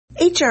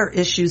HR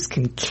issues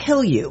can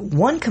kill you.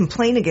 One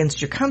complaint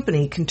against your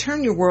company can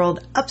turn your world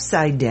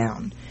upside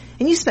down.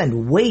 And you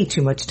spend way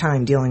too much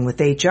time dealing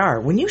with HR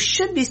when you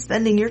should be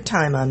spending your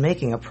time on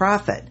making a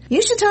profit.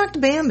 You should talk to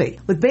Bambi.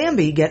 With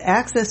Bambi, get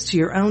access to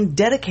your own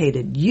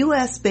dedicated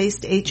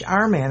U.S.-based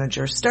HR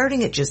manager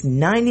starting at just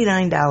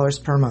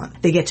 $99 per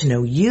month. They get to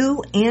know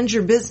you and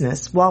your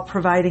business while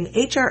providing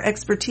HR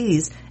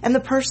expertise and the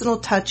personal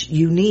touch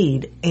you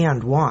need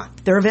and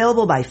want. They're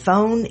available by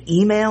phone,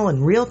 email,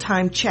 and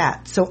real-time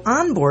chat, so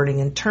onboarding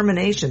and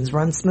terminations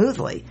run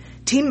smoothly.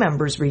 Team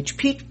members reach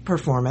peak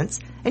performance,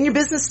 and your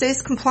business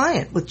stays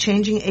compliant with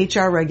changing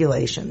HR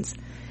regulations.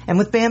 And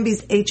with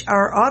Bambi's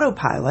HR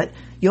Autopilot,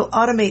 you'll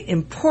automate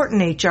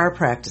important HR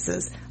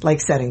practices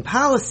like setting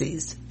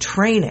policies,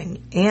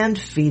 training, and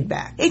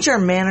feedback. HR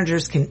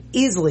managers can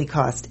easily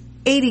cost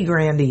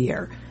 $80,000 a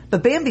year,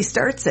 but Bambi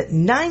starts at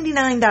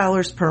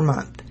 $99 per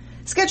month.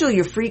 Schedule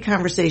your free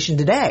conversation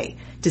today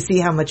to see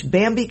how much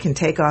Bambi can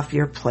take off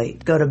your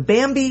plate. Go to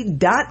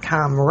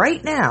Bambi.com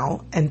right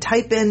now and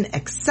type in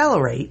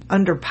Accelerate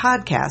under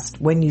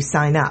podcast when you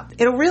sign up.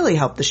 It'll really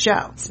help the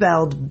show.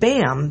 Spelled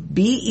BAM,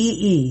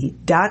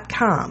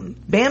 BEE.com.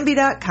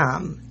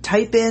 Bambi.com.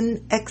 Type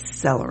in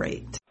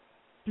Accelerate.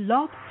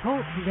 Blog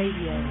Talk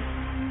Radio.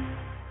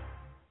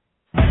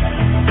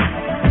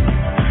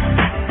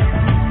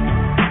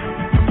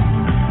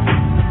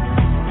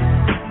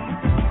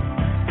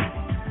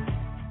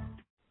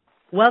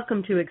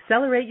 Welcome to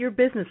Accelerate Your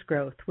Business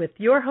Growth with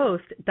your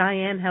host,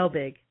 Diane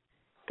Helbig.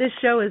 This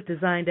show is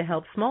designed to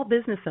help small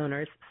business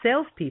owners,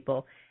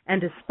 salespeople,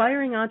 and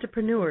aspiring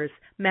entrepreneurs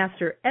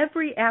master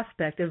every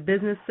aspect of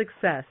business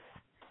success.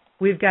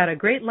 We've got a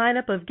great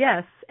lineup of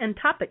guests and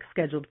topics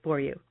scheduled for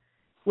you.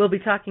 We'll be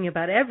talking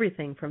about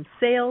everything from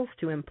sales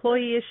to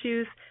employee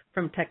issues,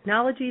 from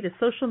technology to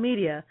social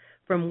media,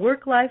 from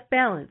work-life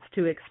balance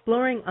to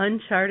exploring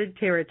uncharted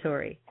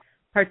territory.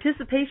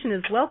 Participation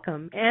is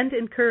welcome and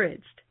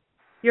encouraged.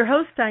 Your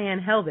host,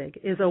 Diane Helbig,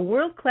 is a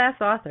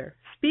world-class author,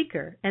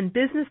 speaker, and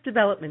business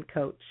development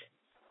coach.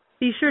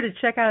 Be sure to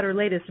check out her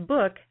latest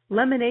book,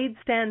 Lemonade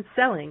Stand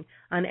Selling,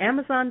 on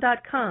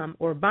Amazon.com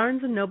or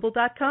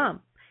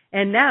BarnesandNoble.com.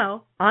 And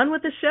now, on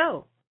with the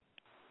show.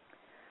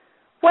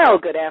 Well,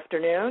 good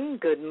afternoon,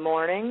 good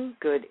morning,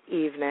 good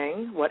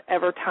evening,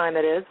 whatever time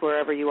it is,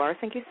 wherever you are.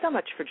 Thank you so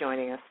much for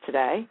joining us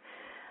today.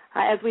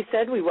 As we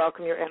said, we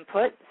welcome your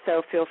input,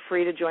 so feel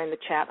free to join the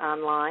chat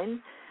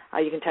online.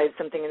 You can type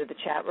something into the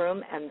chat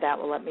room, and that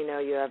will let me know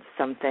you have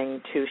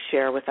something to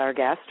share with our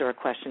guest or a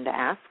question to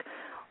ask.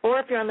 Or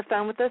if you're on the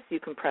phone with us, you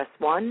can press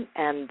 1,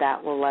 and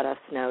that will let us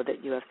know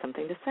that you have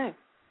something to say.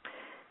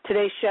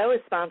 Today's show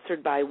is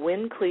sponsored by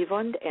Win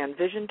Cleveland and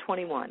Vision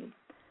 21.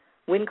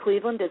 Win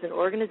Cleveland is an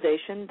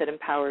organization that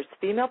empowers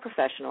female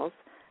professionals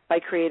by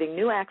creating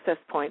new access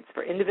points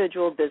for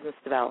individual business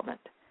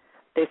development.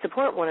 They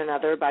support one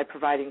another by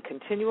providing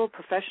continual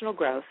professional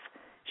growth,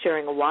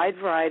 sharing a wide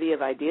variety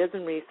of ideas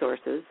and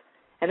resources,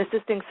 and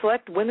assisting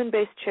select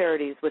women-based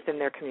charities within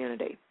their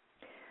community.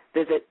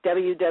 Visit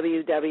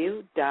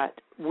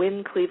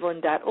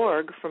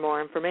www.wincleveland.org for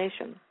more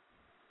information.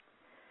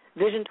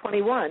 Vision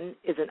 21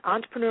 is an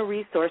entrepreneur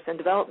resource and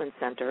development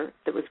center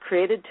that was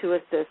created to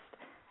assist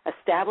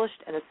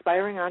established and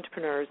aspiring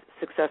entrepreneurs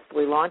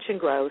successfully launch and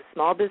grow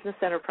small business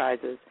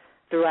enterprises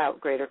throughout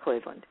Greater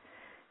Cleveland.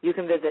 You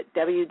can visit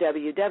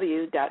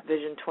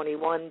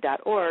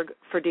www.vision21.org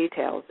for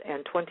details,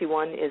 and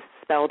 21 is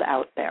spelled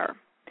out there.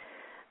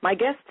 My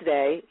guest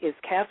today is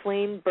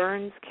Kathleen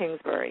Burns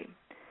Kingsbury.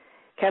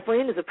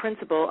 Kathleen is a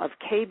principal of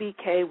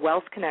KBK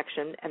Wealth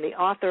Connection and the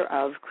author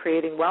of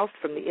Creating Wealth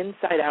from the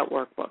Inside Out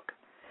Workbook.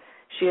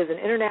 She is an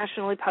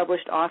internationally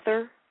published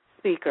author,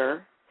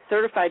 speaker,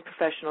 certified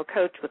professional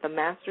coach with a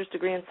master's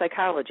degree in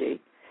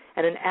psychology,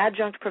 and an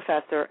adjunct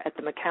professor at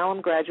the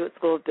McCallum Graduate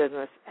School of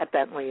Business at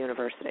Bentley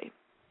University.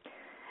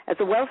 As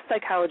a wealth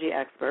psychology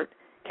expert,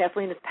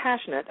 Kathleen is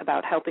passionate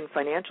about helping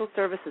financial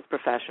services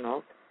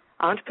professionals,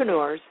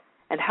 entrepreneurs,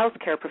 and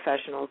healthcare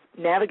professionals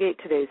navigate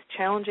today's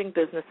challenging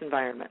business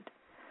environment.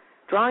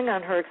 Drawing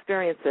on her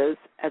experiences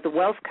as a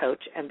wealth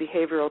coach and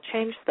behavioral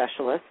change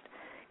specialist,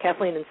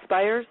 Kathleen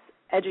inspires,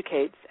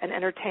 educates, and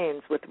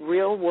entertains with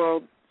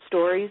real-world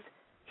stories,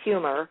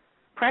 humor,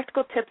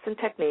 practical tips and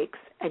techniques,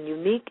 and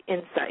unique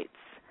insights.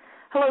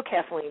 Hello,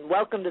 Kathleen.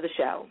 Welcome to the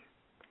show.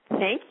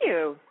 Thank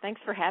you.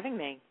 Thanks for having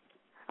me.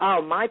 Oh,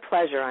 my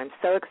pleasure. I'm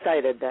so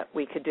excited that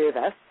we could do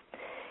this.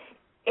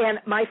 And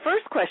my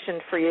first question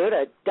for you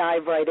to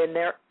dive right in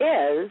there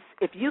is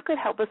if you could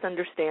help us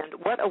understand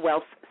what a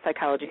wealth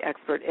psychology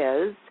expert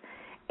is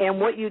and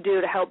what you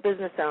do to help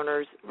business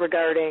owners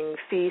regarding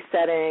fee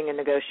setting and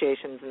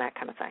negotiations and that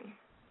kind of thing.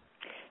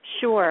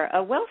 Sure.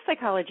 A wealth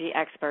psychology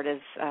expert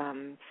is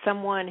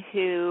someone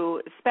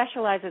who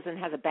specializes and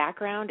has a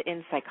background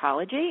in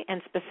psychology,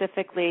 and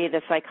specifically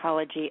the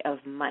psychology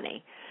of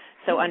money.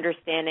 So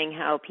understanding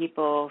how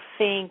people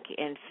think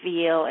and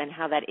feel and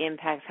how that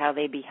impacts how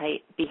they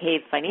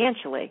behave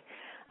financially.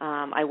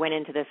 I went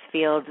into this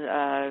field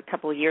a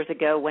couple of years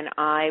ago when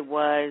I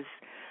was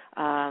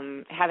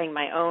having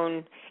my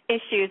own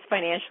issues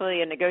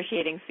financially and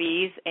negotiating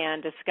fees,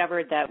 and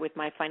discovered that with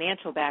my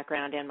financial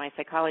background and my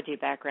psychology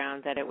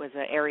background that it was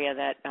an area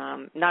that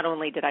not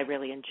only did I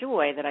really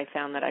enjoy, that I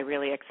found that I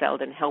really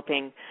excelled in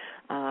helping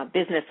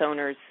business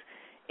owners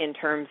in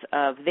terms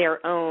of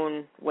their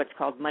own what's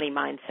called money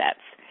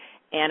mindsets.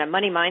 And a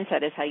money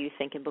mindset is how you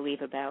think and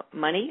believe about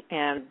money,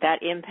 and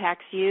that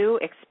impacts you,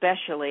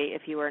 especially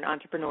if you are an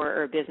entrepreneur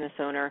or a business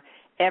owner.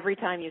 Every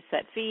time you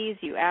set fees,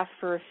 you ask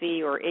for a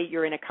fee, or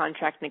you're in a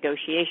contract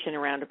negotiation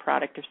around a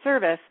product or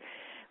service,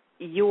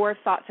 your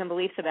thoughts and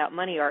beliefs about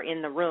money are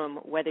in the room,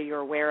 whether you're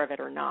aware of it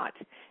or not.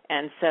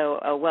 And so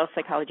a wealth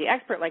psychology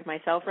expert like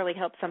myself really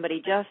helps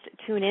somebody just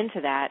tune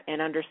into that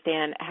and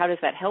understand, how does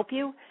that help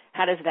you?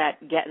 How does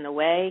that get in the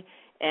way?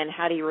 And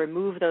how do you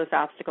remove those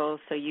obstacles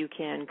so you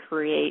can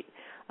create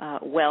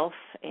wealth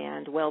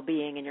and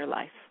well-being in your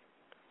life?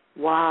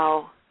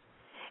 Wow.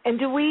 And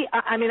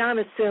I'm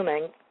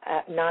assuming,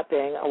 not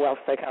being a wealth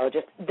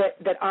psychologist,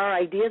 that our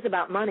ideas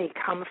about money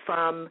come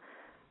from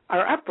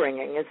our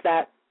upbringing. Is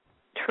that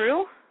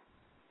true?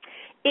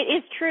 It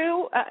is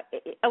true.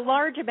 A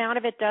large amount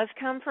of it does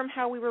come from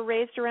how we were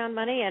raised around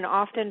money, and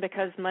often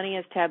because money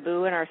is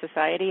taboo in our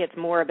society, it's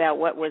more about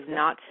what was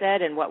not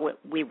said and what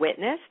we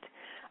witnessed.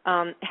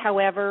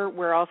 However,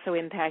 we're also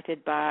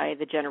impacted by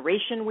the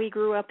generation we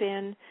grew up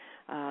in,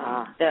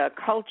 the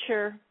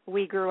culture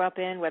we grew up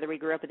in, whether we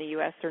grew up in the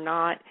U.S. or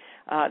not,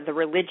 the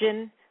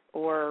religion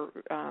or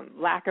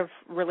lack of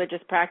religious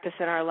practice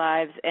in our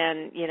lives,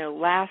 and,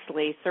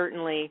 lastly,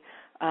 certainly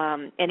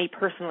any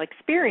personal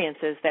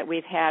experiences that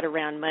we've had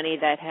around money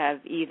that have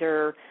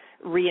either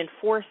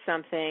reinforced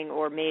something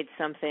or made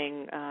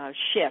something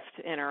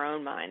shift in our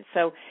own minds.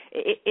 So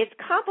it's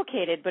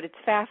complicated, but it's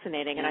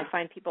fascinating, and I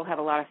find people have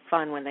a lot of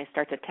fun when they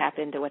start to tap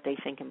into what they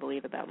think and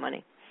believe about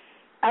money.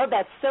 Oh,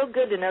 that's so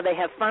good to know they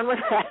have fun with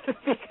that.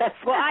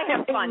 Well, I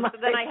have fun, so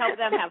then I help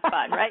them have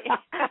fun, right?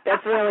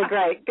 That's really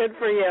great. Good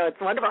for you. It's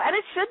wonderful. And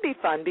it should be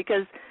fun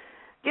because,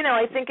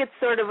 I think it's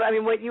sort of,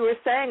 what you were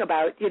saying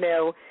about,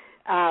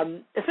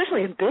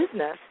 especially in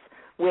business,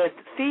 with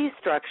fee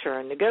structure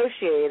and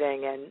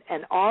negotiating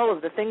and all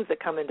of the things that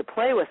come into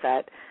play with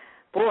that,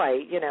 boy,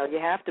 you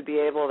have to be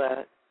able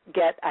to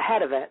get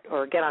ahead of it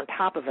or get on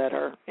top of it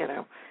or,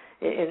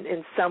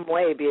 in some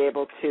way be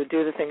able to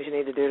do the things you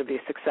need to do to be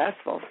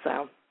successful.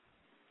 So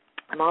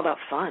I'm all about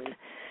fun.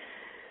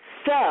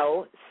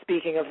 So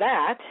speaking of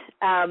that,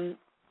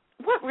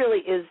 what really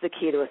is the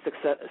key to a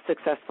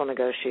successful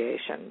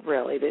negotiation,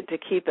 really, to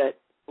keep it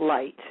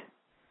light?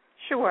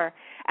 Sure.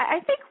 I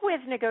think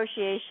with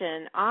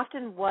negotiation,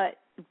 often what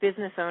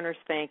business owners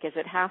think is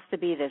it has to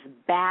be this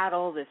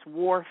battle, this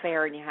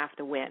warfare, and you have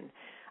to win.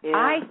 Yeah.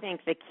 I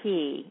think the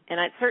key, and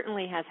it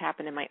certainly has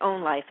happened in my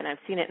own life, and I've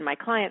seen it in my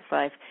client's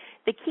life,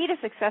 the key to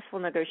successful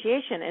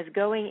negotiation is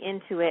going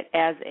into it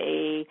as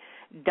a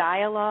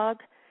dialogue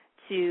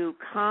to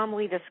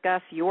calmly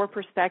discuss your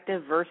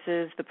perspective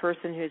versus the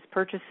person who's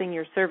purchasing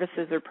your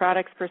services or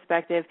products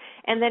perspective,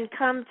 and then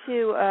come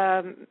to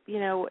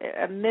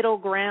a middle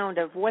ground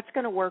of what's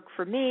going to work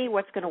for me,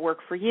 what's going to work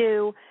for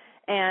you,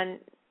 and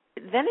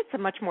then it's a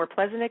much more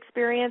pleasant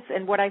experience.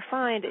 And what I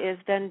find is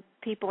then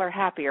people are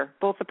happier,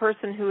 both the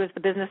person who is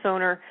the business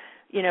owner,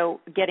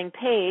 getting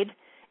paid,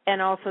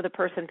 and also the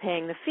person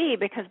paying the fee,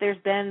 because there's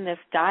been this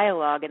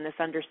dialogue and this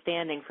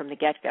understanding from the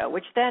get-go,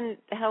 which then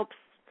helps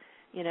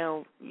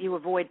you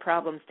avoid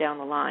problems down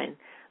the line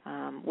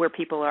where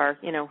people are,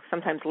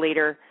 sometimes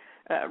later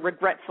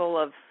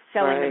regretful of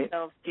selling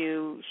themselves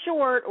too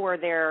short, or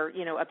they're,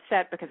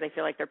 upset because they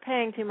feel like they're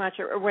paying too much,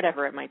 or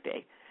whatever it might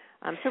be.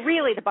 So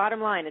really, the bottom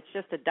line, it's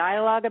just a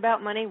dialogue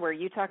about money where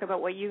you talk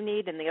about what you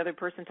need and the other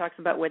person talks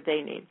about what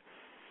they need.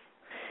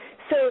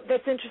 So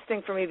that's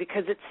interesting for me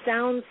because it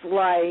sounds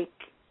like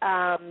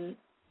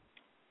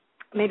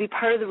maybe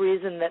part of the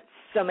reason that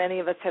so many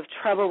of us have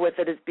trouble with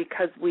it is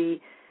because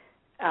we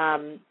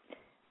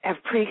have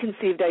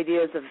preconceived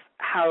ideas of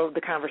how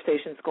the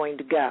conversation's going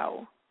to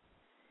go.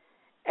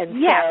 And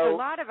yes, so, a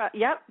lot of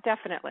yep,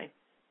 definitely.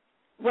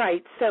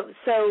 Right. So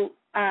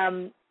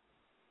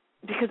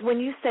because when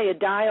you say a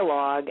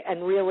dialogue,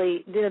 and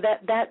really,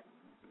 that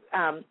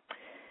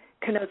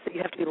connotes that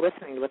you have to be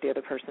listening to what the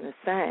other person is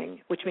saying,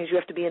 which means you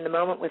have to be in the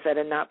moment with it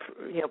and not,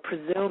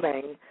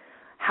 presuming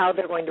how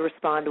they're going to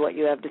respond to what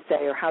you have to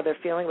say or how they're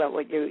feeling about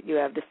what you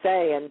have to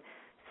say. And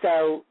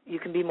so you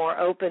can be more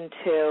open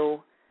to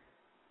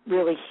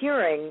really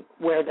hearing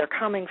where they're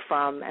coming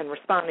from and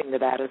responding to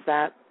that. Is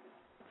that?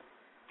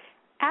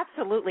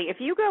 Absolutely. If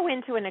you go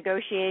into a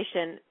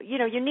negotiation,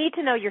 you need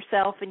to know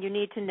yourself and you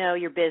need to know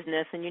your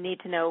business and you need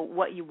to know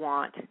what you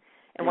want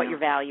and what your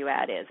value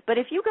add is. But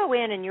if you go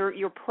in and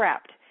you're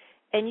prepped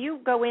and you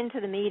go into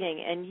the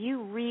meeting and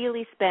you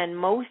really spend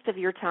most of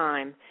your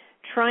time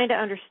trying to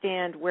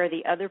understand where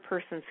the other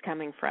person's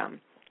coming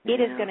from,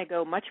 it is going to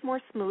go much more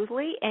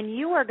smoothly, and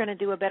you are going to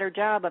do a better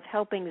job of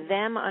helping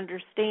them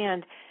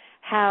understand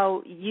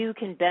how you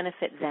can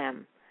benefit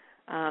them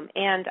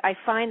And I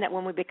find that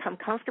when we become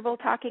comfortable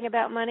talking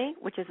about money,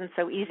 which isn't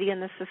so easy in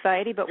this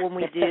society, but when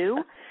we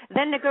do,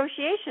 then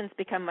negotiations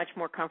become much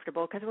more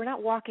comfortable because we're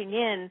not walking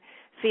in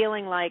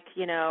feeling like,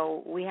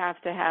 we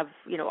have to have,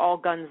 all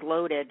guns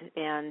loaded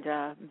and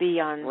be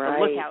on the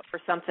lookout for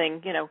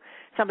something,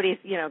 somebody's,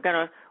 going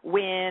to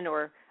win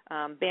or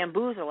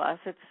bamboozle us.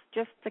 It's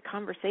just a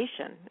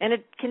conversation. And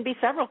it can be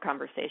several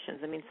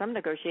conversations. I mean, some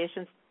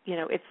negotiations,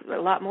 it's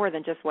a lot more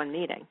than just one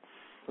meeting.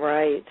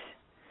 Right.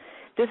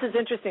 This is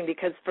interesting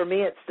because for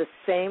me it's the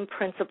same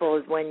principle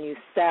as when you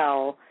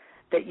sell,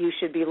 that you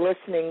should be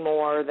listening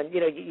more than,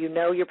 you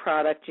know your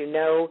product, you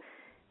know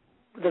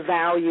the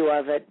value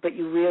of it, but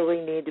you really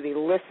need to be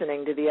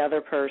listening to the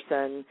other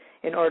person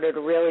in order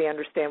to really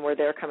understand where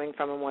they're coming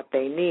from and what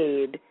they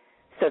need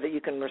so that you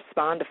can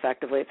respond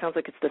effectively. It sounds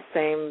like it's the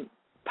same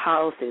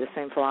policy, the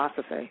same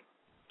philosophy.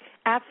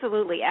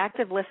 Absolutely.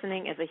 Active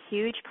listening is a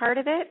huge part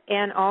of it,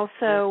 and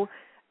also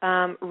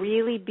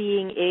really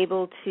being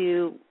able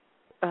to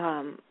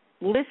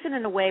listen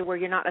in a way where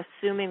you're not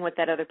assuming what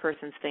that other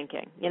person's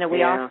thinking.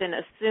 We often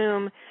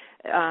assume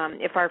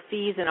if our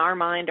fees in our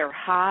mind are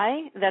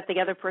high, that the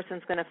other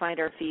person's going to find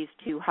our fees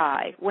too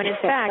high. When in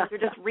fact, you're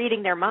just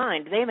reading their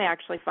mind. They may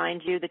actually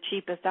find you the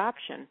cheapest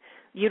option.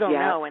 You don't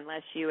know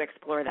unless you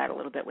explore that a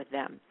little bit with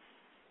them.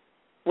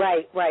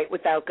 Right,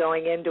 without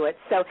going into it.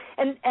 So,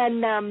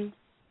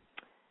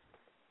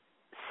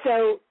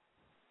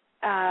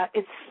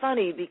 it's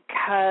funny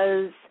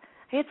because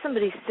I had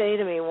somebody say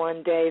to me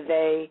one day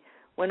they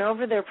went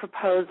over their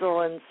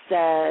proposal and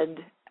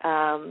said,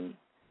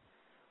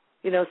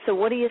 so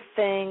what do you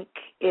think?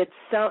 It's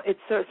a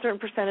certain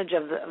percentage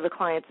of the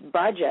client's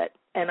budget.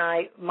 And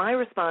my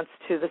response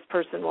to this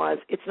person was,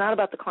 it's not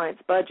about the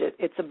client's budget.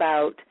 It's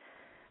about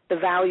the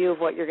value of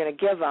what you're going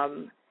to give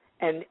them,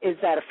 and is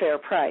that a fair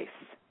price?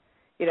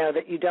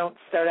 That you don't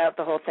start out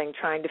the whole thing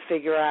trying to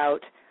figure out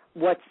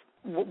what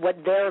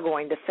they're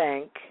going to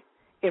think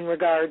in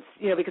regards,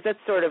 because that's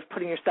sort of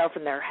putting yourself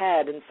in their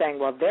head and saying,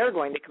 well, they're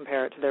going to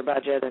compare it to their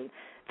budget and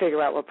figure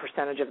out what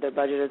percentage of their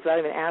budget is, without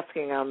even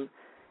asking them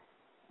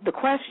the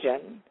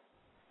question.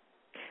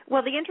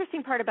 Well, the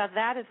interesting part about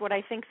that is what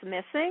I think's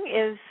missing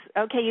is,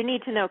 okay, you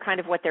need to know kind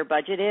of what their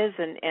budget is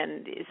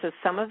and so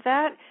some of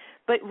that,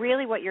 but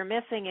really what you're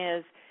missing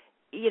is,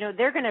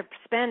 they're going to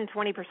spend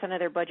 20% of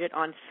their budget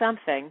on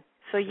something,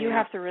 so you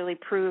have to really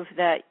prove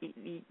that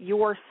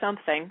your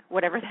something,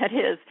 whatever that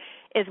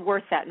is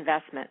worth that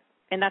investment.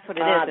 And that's what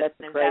it is.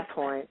 That's a great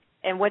point.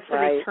 And what's the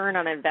return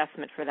on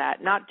investment for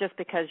that? Not just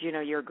because,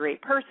 you're a great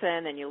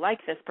person and you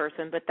like this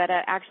person, but that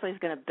it actually is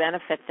going to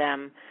benefit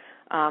them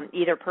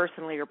either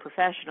personally or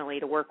professionally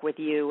to work with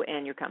you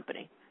and your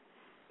company.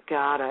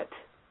 Got it.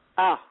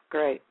 Oh,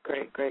 great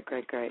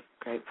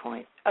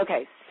point.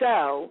 Okay,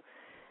 so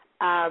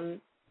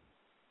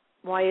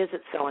why is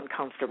it so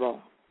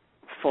uncomfortable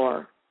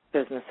for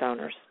business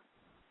owners?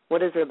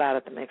 What is it about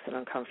it that makes it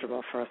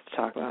uncomfortable for us to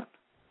talk about?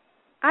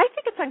 I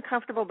think it's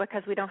uncomfortable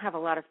because we don't have a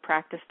lot of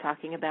practice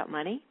talking about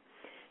money.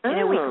 We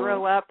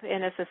grow up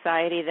in a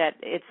society that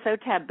it's so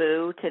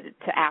taboo to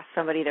ask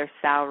somebody their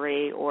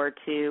salary or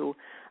to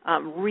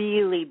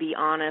really be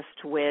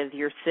honest with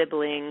your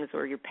siblings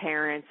or your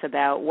parents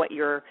about what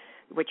you're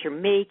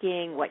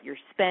making, what you're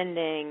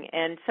spending.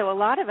 And so a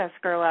lot of us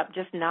grow up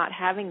just not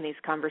having these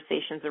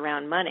conversations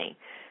around money.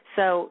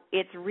 So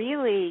it's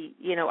really,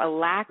 a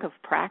lack of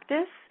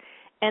practice.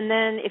 And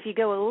then if you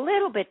go a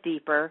little bit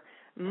deeper,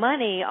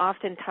 money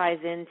often ties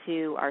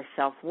into our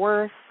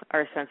self-worth,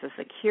 our sense of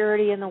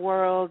security in the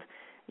world.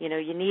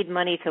 You need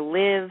money to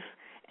live.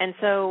 And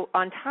so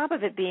on top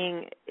of it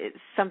being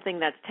something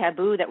that's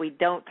taboo that we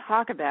don't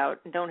talk about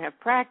and don't have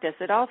practice,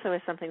 it also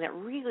is something that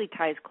really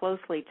ties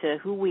closely to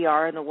who we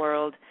are in the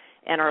world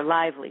and our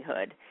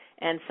livelihood.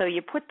 And so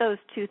you put those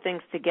two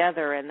things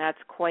together, and that's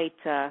quite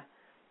a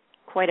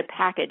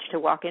package to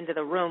walk into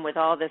the room with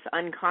all this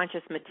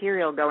unconscious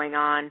material going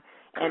on.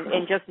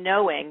 And just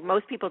knowing,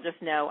 most people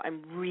just know, I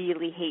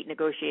really hate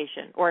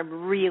negotiation or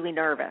I'm really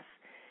nervous.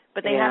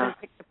 But they haven't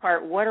picked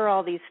apart what are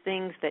all these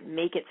things that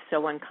make it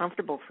so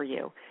uncomfortable for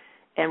you.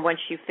 And once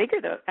you figure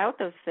out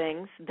those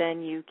things,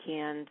 then you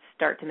can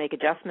start to make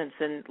adjustments.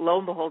 And lo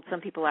and behold,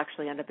 some people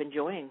actually end up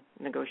enjoying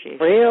negotiation.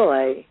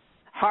 Really?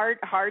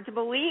 Hard to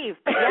believe,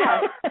 but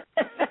yeah.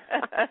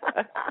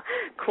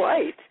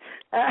 Quite.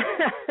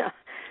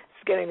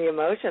 It's getting the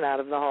emotion out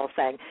of the whole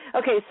thing.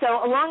 Okay,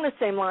 so along the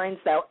same lines,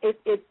 though,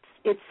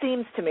 it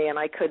seems to me, and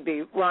I could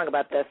be wrong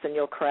about this, and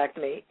you'll correct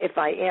me if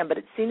I am, but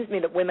it seems to me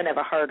that women have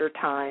a harder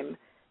time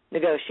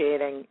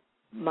negotiating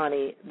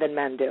money than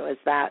men do. Is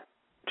that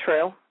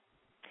true?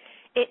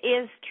 It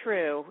is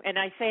true, and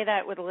I say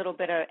that with a little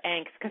bit of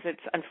angst because it's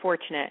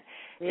unfortunate.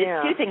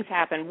 Yeah. Two things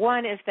happen.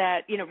 One is that,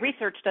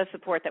 research does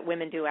support that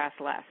women do ask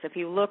less. If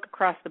you look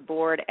across the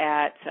board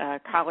at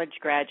college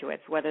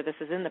graduates, whether this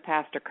is in the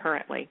past or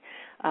currently,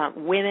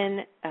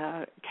 women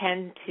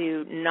tend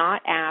to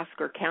not ask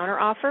or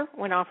counteroffer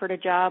when offered a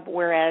job,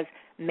 whereas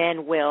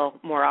men will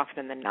more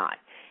often than not.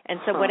 And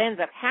so what ends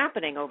up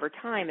happening over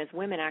time is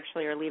women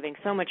actually are leaving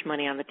so much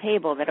money on the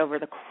table that over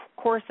the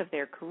course of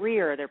their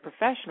career, their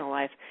professional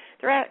life,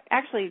 they're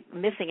actually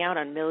missing out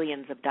on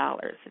millions of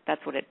dollars.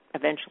 That's what it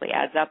eventually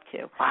adds up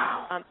to.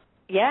 Wow.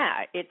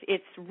 Yeah,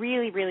 it's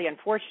really, really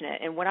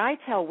unfortunate. And what I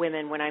tell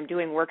women when I'm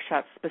doing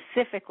workshops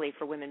specifically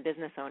for women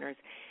business owners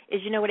is,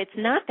 you know what, it's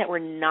not that we're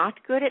not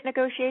good at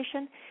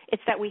negotiation,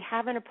 it's that we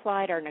haven't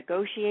applied our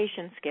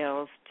negotiation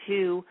skills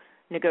to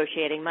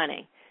negotiating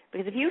money.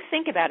 Because if you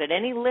think about it,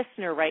 any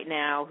listener right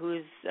now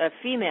who's a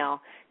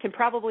female can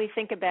probably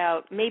think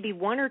about maybe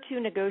one or two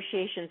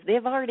negotiations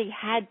they've already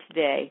had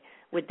today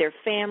with their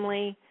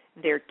family,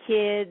 their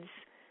kids,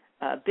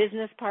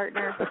 business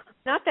partner.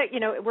 Not that, you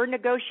know, we're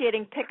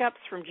negotiating pickups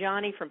from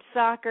Johnny from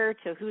soccer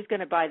to who's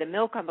going to buy the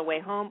milk on the way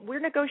home. We're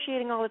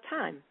negotiating all the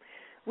time.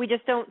 We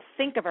just don't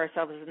think of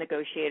ourselves as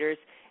negotiators,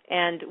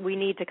 and we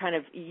need to kind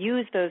of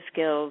use those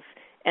skills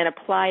and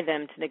apply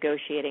them to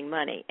negotiating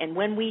money. And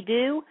when we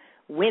do,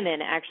 women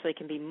actually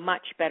can be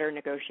much better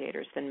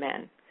negotiators than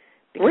men.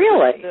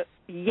 Really?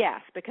 Yes,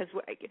 because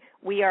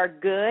we are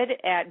good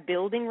at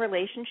building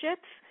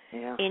relationships.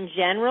 Yeah. In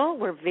general,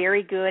 we're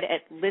very good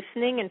at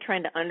listening and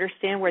trying to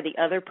understand where the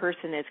other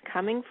person is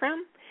coming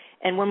from.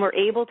 And when we're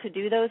able to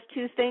do those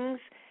two things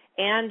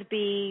and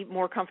be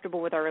more comfortable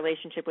with our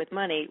relationship with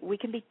money, we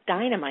can be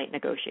dynamite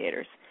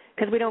negotiators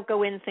because we don't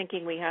go in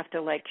thinking we have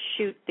to, like,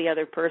 shoot the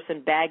other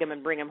person, bag them,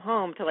 and bring them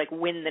home to, like,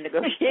 win the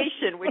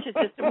negotiation, which is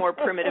just a more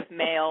primitive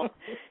male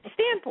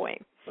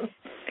standpoint.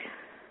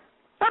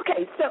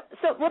 Okay, so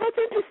well, that's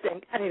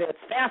interesting. I mean, it's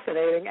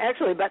fascinating,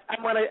 actually, but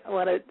I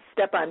want to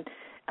step on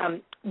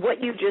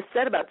what you just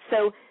said about.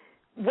 So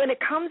when it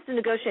comes to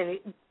negotiating,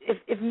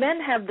 if men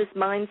have this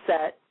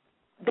mindset,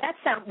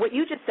 what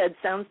you just said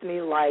sounds to me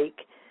like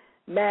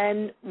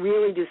men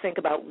really do think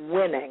about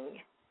winning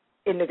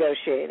in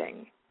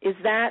negotiating. Is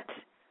that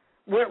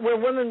where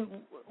women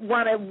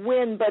want to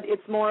win, but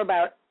it's more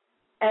about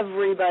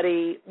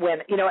everybody win?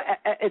 You know,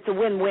 it's a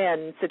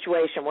win-win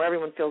situation where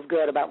everyone feels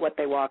good about what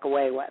they walk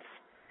away with.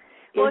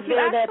 Well, Is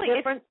there that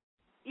difference?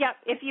 Yeah,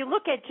 if you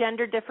look at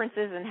gender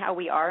differences and how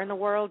we are in the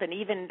world, and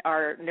even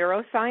our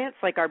neuroscience,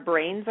 like our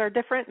brains are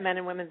different, men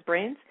and women's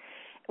brains,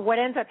 what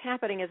ends up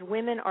happening is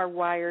women are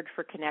wired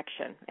for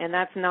connection. And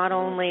that's not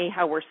only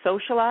how we're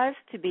socialized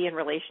to be in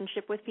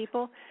relationship with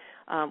people.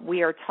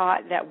 We are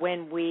taught that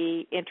when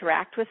we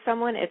interact with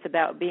someone, it's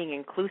about being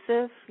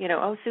inclusive. You know,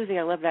 oh, Susie,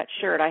 I love that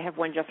shirt. I have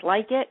one just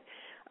like it.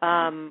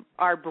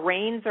 Our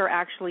brains are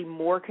actually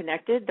more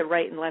connected, the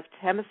right and left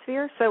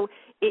hemisphere. So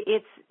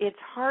it's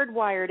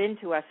hardwired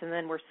into us, and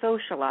then we're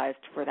socialized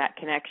for that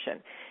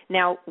connection.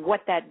 Now,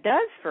 what that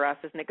does for us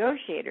as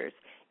negotiators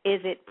is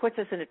it puts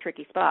us in a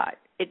tricky spot.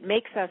 It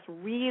makes us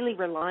really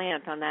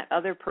reliant on that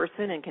other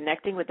person and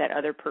connecting with that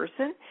other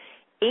person,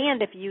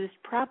 and if used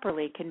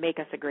properly, can make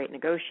us a great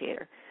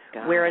negotiator.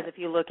 Whereas if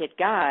you look at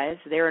guys,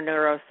 their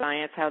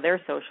neuroscience, how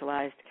they're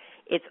socialized,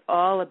 it's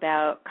all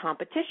about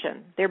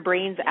competition. Their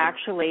brains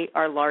actually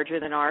are larger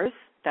than ours.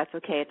 That's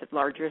okay. It's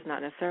larger is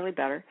not necessarily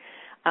better.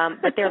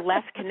 But they're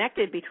less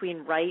connected between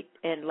right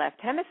and left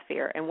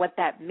hemisphere. And what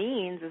that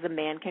means is a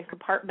man can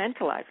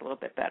compartmentalize a little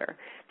bit better.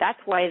 That's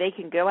why they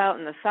can go out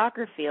in the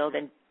soccer field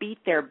and beat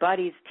their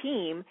buddy's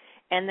team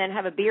and then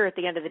have a beer at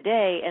the end of the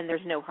day, and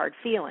there's no hard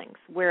feelings.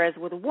 Whereas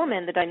with a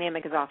woman, the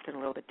dynamic is often a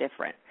little bit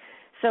different.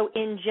 So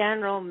in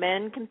general,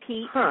 men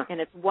compete,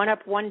 and it's one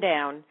up, one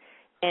down,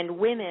 and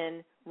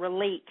women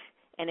relate,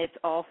 and it's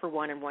all for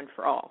one and one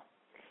for all.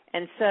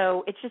 And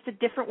so it's just a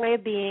different way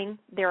of being.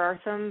 There are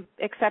some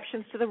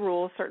exceptions to the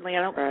rule. Certainly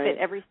I don't fit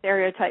every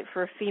stereotype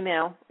for a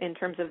female in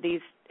terms of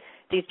these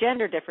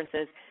gender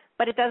differences,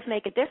 but it does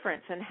make a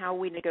difference in how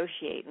we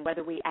negotiate and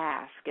whether we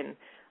ask and,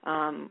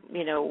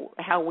 you know,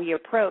 how we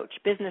approach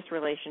business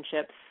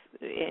relationships,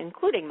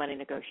 including money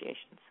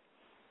negotiations.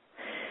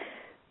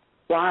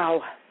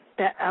 Wow.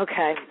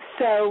 Okay.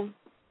 So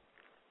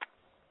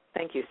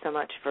thank you so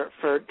much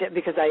for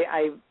because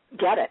I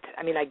get it.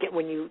 I mean, I get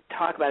when you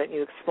talk about it and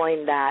you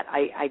explain that,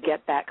 I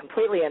get that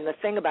completely. And the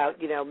thing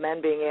about, you know,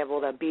 men being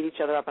able to beat each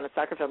other up on a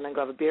soccer field and then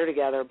go have a beer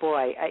together,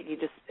 boy,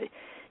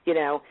 you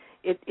know,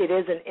 it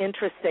is an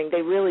interesting,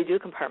 they really do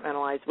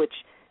compartmentalize, which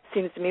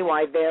seems to me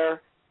why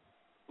they're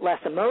less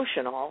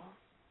emotional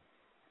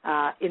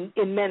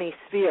in many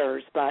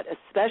spheres, but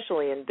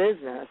especially in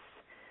business,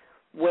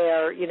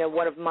 where, you know,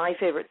 one of my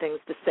favorite things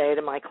to say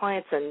to my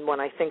clients, and when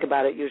I think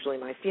about it, usually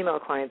my female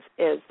clients,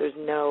 is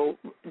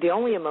the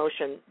only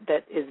emotion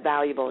that is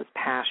valuable is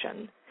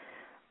passion.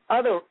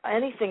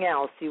 Anything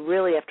else you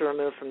really have to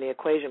remove from the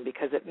equation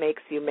because it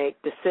makes you make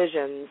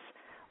decisions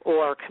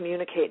or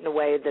communicate in a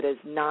way that is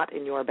not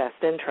in your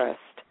best interest.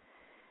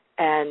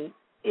 And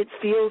it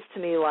feels to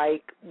me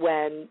like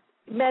when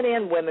men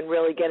and women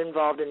really get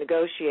involved in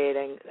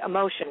negotiating,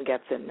 emotion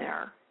gets in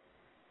there.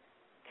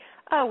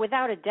 Oh,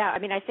 without a doubt. I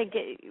mean, I think,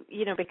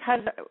 you know, because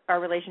our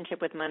relationship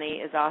with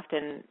money is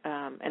often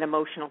an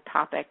emotional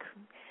topic,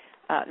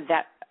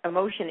 that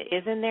emotion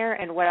is in there.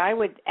 And what I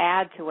would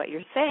add to what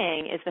you're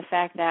saying is the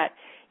fact that,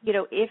 you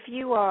know, if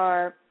you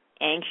are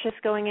anxious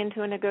going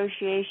into a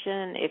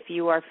negotiation, if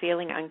you are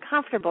feeling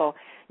uncomfortable,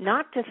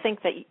 not to think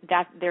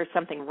that there's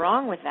something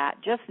wrong with that.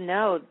 Just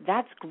know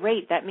that's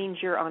great. That means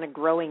you're on a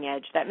growing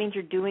edge. That means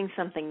you're doing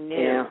something new.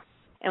 Yeah.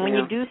 And when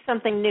you do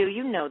something new,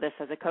 you know this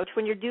as a coach,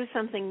 when you do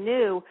something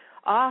new,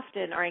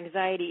 often our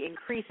anxiety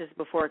increases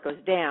before it goes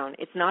down.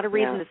 It's not a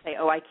reason to say,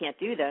 oh, I can't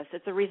do this.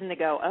 It's a reason to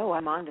go, oh,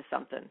 I'm on to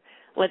something.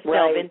 Let's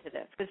delve into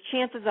this. Because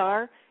chances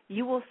are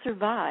you will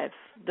survive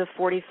the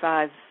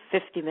 45,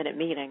 50-minute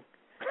meeting,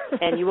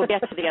 and you will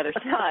get to the other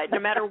side. No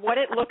matter what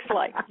it looks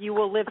like, you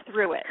will live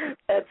through it.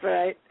 That's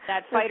right.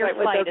 That fight or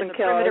flight is a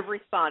primitive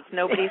response.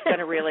 Nobody's going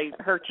to really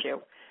hurt you.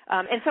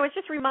 And so it's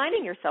just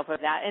reminding yourself of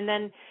that. And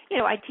then,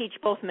 I teach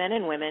both men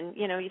and women,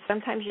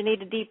 sometimes you need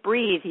to deep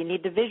breathe. You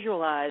need to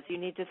visualize. You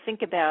need to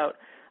think about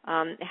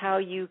how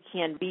you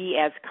can be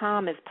as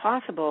calm as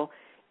possible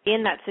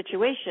in that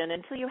situation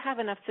until you have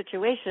enough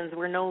situations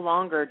where no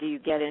longer do you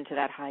get into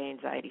that high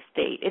anxiety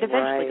state. It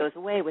eventually goes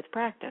away with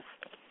practice.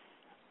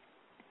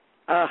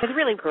 Because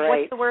really,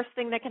 what's the worst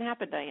thing that can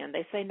happen, Diane?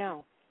 They say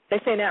no. They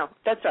say no.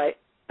 That's right.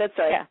 That's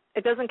right. Yeah.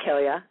 It doesn't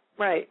kill you.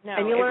 Right. No,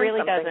 and you it learn really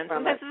something doesn't.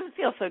 from Sometimes it doesn't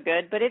feel so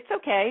good, but it's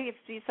okay.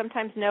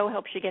 Sometimes no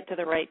helps you get to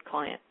the right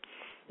client.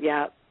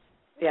 Yeah.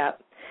 Yeah.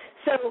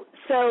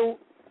 So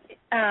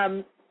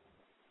I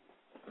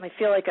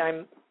feel like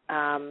I'm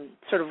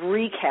sort of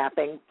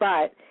recapping,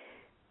 but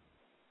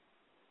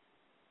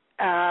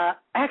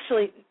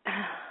actually,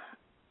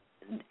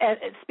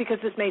 it's because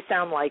this may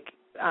sound like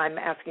I'm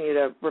asking you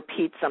to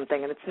repeat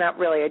something, and it's not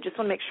really. I just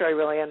want to make sure I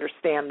really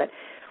understand that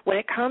when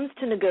it comes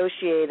to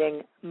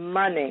negotiating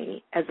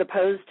money as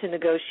opposed to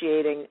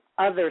negotiating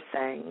other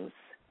things,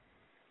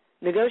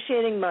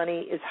 negotiating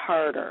money is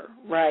harder,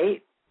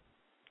 right?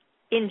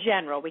 In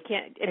general, we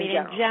can't. In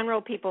general,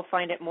 people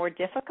find it more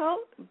difficult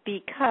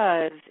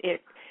because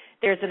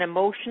there's an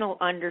emotional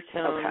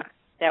undertone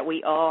that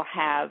we all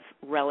have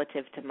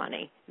relative to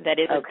money that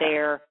isn't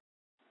there.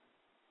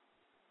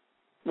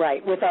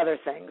 Right, with other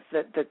things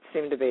that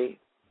seem to be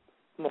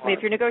more. If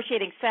you're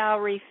negotiating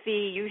salary,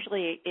 fee,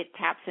 usually it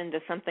taps into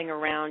something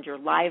around your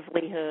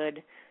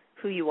livelihood,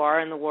 who you are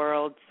in the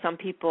world. Some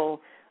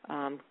people,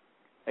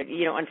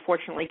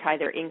 unfortunately tie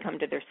their income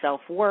to their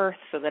self-worth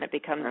so that it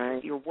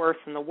becomes your worth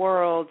in the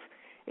world.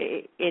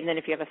 And then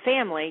if you have a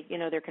family,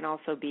 there can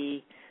also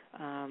be,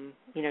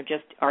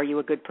 just are you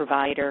a good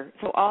provider?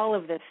 So all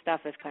of this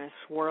stuff is kind of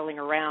swirling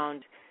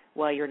around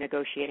while you're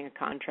negotiating a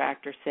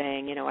contract or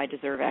saying, I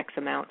deserve X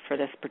amount for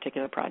this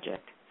particular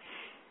project.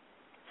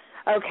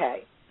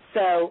 Okay.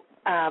 So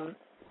does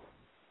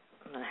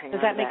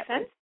that make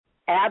sense?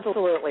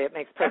 Absolutely. It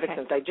makes perfect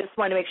sense. I just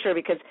want to make sure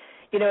because,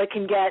 it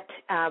can get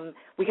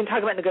we can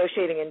talk about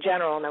negotiating in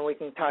general, and then we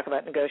can talk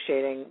about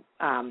negotiating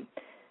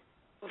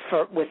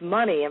with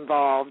money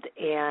involved.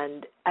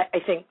 And I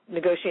think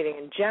negotiating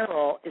in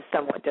general is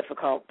somewhat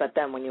difficult, but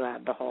then when you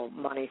add the whole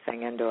money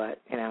thing into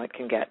it, it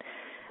can get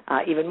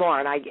even more.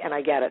 And I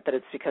get it that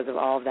it's because of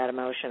all of that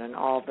emotion and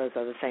all of those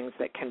other things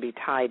that can be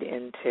tied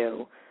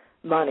into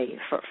money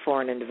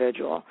for an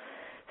individual.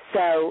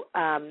 So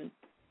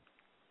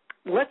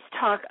let's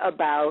talk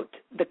about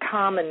the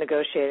common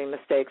negotiating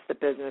mistakes that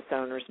business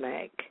owners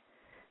make,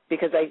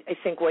 because I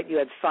think what you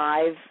had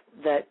 5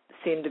 that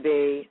seem to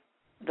be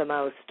the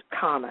most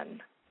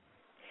common.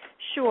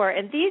 Sure,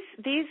 and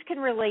these can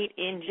relate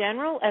in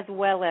general as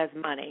well as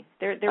money.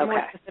 They're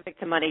more specific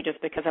to money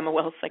just because I'm a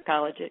wealth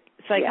psychology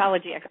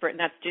expert, and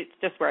that's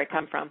just where I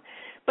come from.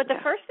 But the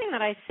first thing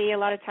that I see a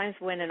lot of times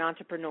when an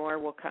entrepreneur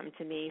will come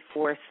to me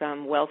for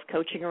some wealth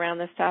coaching around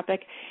this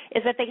topic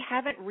is that they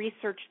haven't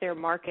researched their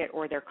market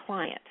or their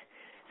client.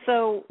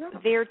 So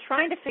they're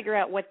trying to figure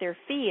out what their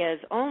fee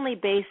is only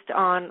based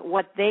on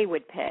what they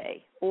would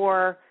pay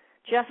or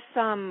just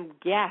some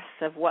guess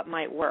of what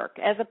might work,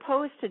 as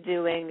opposed to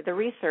doing the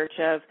research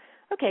of,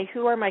 okay,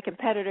 who are my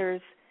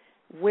competitors?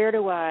 Where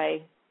do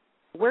I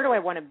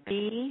want to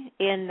be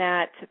in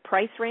that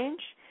price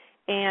range?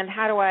 And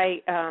how do I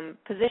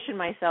position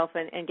myself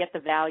and get the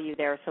value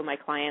there so my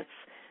clients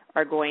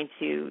are going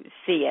to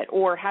see it?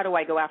 Or how do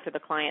I go after the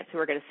clients who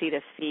are going to see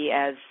this fee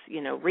as,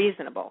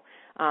 reasonable?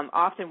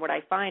 Often what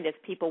I find is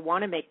people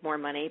want to make more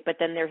money, but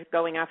then they're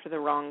going after the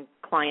wrong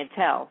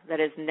clientele that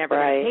is never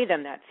going to pay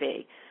them that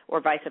fee,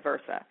 or vice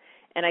versa.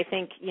 And I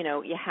think,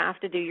 you have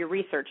to do your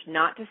research,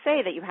 not to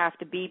say that you have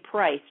to be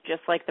priced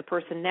just like the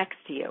person next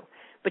to you,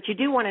 but you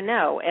do want to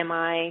know, am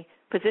I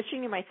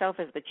positioning myself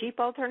as the cheap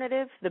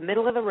alternative, the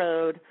middle of the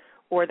road,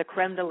 or the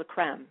creme de la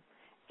creme?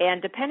 And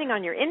depending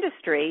on your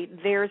industry,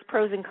 there's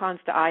pros and cons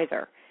to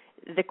either.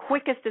 The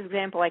quickest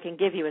example I can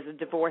give you is a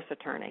divorce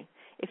attorney.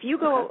 If you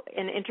go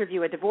and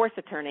interview a divorce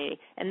attorney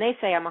and they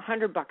say I'm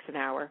 $100 an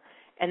hour,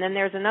 and then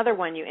there's another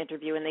one you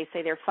interview and they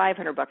say they're $500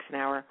 an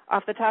hour,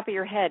 off the top of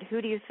your head,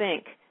 who do you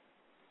think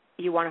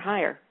you want to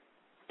hire?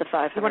 The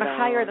 $500. You want to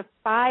hire the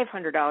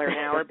 $500 an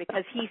hour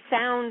because he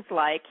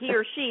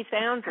or she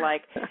sounds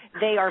like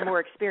they are more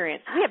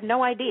experienced. We have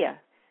no idea.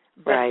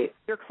 But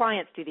your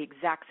clients do the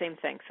exact same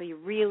thing. So you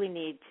really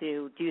need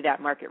to do that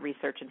market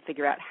research and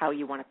figure out how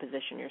you want to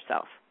position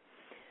yourself.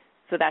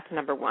 So that's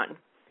number one.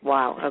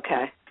 Wow,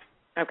 okay.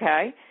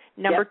 Okay.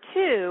 Number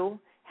two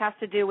has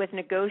to do with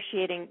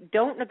negotiating.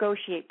 Don't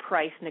negotiate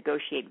price,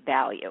 negotiate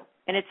value.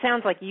 And it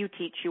sounds like you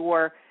teach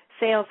your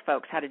sales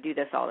folks how to do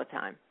this all the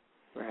time.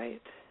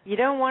 Right. You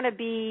don't want to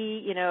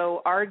be,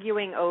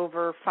 arguing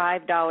over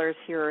 $5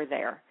 here or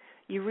there.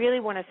 You really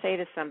want to say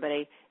to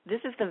somebody,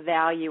 this is the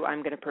value I'm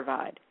going to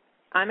provide.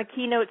 I'm a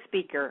keynote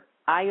speaker.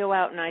 I go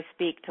out and I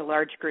speak to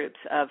large groups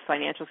of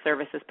financial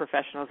services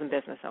professionals and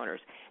business owners.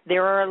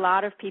 There are a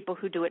lot of people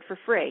who do it for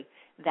free.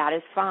 That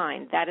is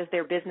fine. That is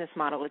their business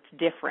model. It's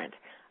different.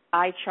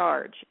 I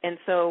charge. And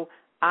so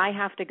I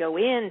have to go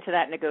into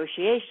that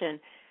negotiation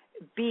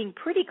being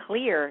pretty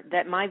clear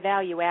that my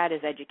value add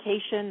is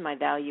education, my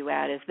value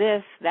add is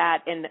this,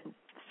 that, and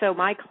so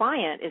my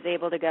client is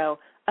able to go,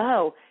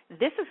 oh,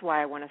 this is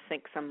why I want to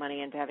sink some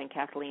money into having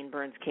Kathleen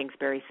Burns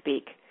Kingsbury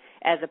speak,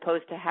 as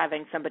opposed to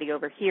having somebody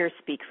over here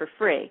speak for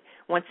free.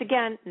 Once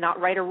again, not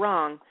right or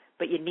wrong,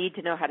 but you need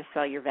to know how to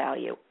sell your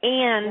value.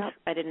 And,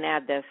 I didn't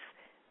add this,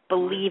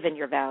 believe in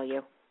your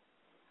value.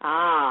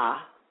 And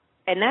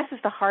this is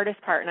the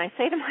hardest part. And I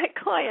say to my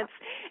clients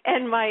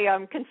and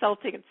my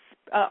consultants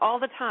all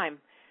the time,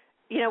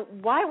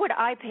 why would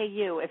I pay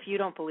you if you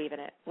don't believe in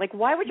it? Like,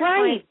 why would your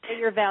client pay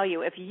your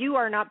value if you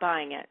are not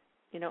buying it?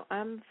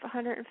 I'm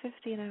 $150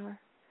 an hour.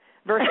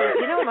 Versus,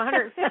 I'm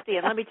 150,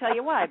 and let me tell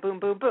you why. Boom,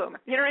 boom, boom.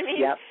 You know what I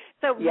mean? Yep.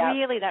 So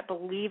really that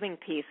believing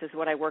piece is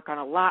what I work on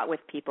a lot with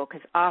people,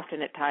 because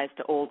often it ties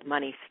to old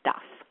money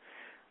stuff.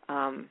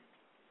 So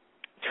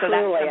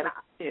Truly. that's number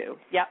two.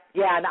 Yep.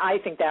 Yeah, and I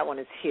think that one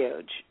is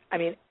huge. I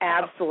mean,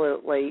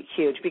 absolutely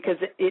huge, because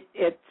it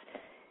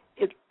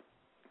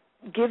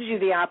gives you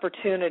the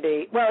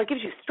opportunity. Well, it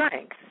gives you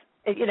strength.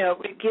 It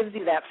gives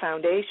you that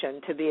foundation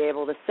to be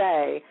able to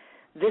say,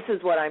 this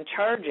is what I'm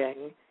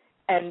charging,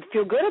 and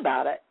feel good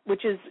about it,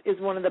 which is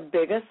one of the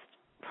biggest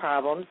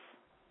problems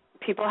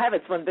people have.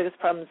 It's one of the biggest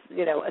problems,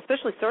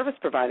 especially service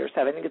providers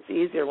have. I think it's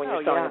easier when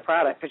you're selling a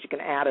product because you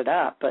can add it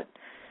up. But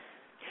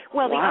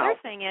well, the other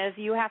thing is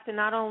you have to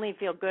not only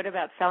feel good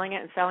about selling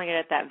it and selling it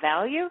at that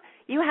value,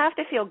 you have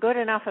to feel good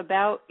enough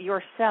about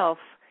yourself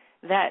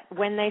that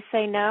when they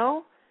say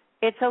no,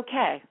 it's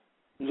okay.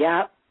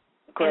 Yeah,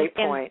 great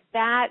point.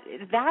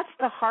 And that's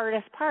the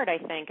hardest part, I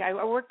think.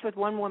 I worked with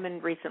one woman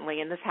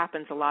recently, and this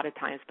happens a lot of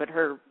times, but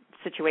her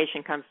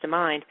situation comes to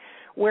mind,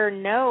 where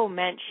no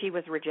meant she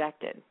was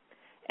rejected,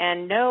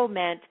 and no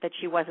meant that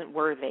she wasn't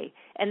worthy.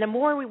 And the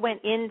more we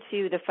went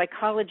into the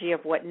psychology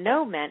of what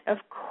no meant, of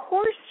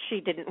course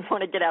she didn't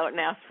want to get out and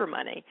ask for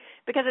money,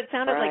 because it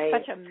sounded like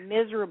such a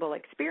miserable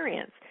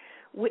experience.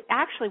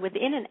 Actually,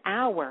 within an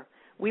hour,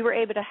 we were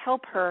able to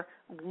help her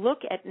look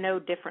at no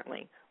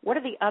differently. What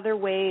are the other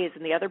ways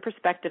and the other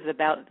perspectives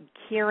about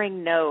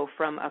hearing no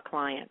from a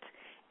client?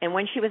 And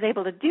when she was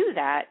able to do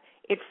that,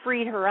 it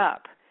freed her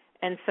up.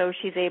 And so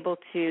she's able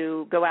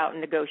to go out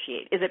and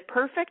negotiate. Is it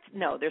perfect?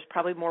 No, there's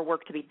probably more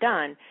work to be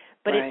done.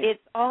 But it's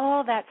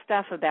all that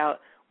stuff about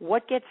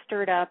what gets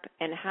stirred up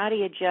and how do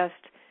you just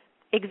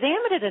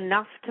examine it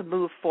enough to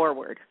move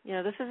forward.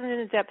 This isn't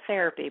in-depth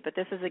therapy, but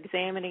this is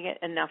examining it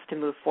enough to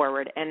move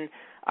forward. And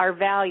our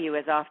value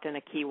is often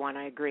a key one.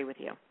 I agree with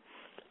you.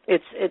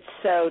 It's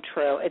so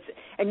true.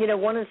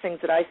 And one of the things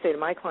that I say to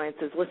my clients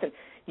is, listen,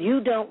 you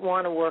don't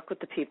want to work with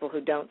the people who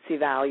don't see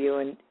value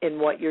in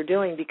what you're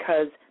doing,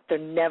 because they're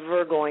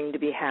never going to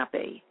be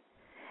happy,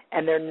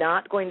 and they're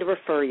not going to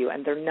refer you,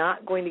 and they're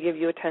not going to give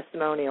you a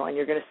testimonial, and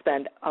you're going to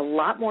spend a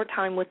lot more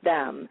time with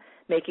them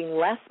making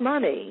less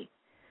money,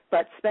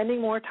 but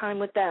spending more time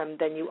with them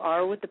than you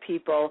are with the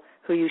people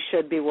who you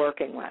should be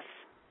working with.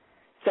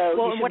 So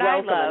you should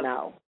welcome a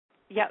no.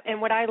 Yeah,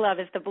 and what I love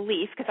is the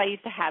belief, because I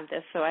used to have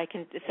this, so I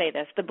can say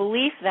this, the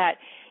belief that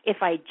if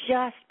I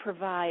just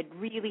provide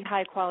really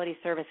high-quality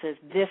services,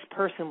 this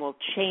person will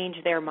change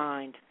their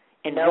mind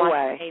and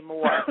want to pay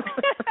more.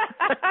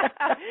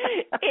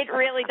 It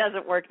really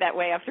doesn't work that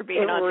way after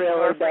being on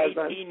tour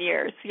for 18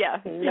 years. Yeah.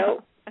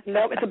 Nope.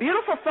 It's a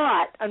beautiful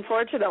thought.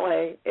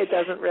 Unfortunately, it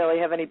doesn't really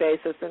have any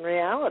basis in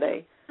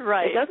reality.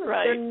 Right. It doesn't.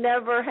 Right. They're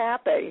never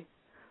happy.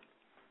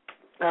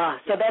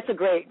 So that's a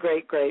great,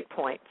 great, great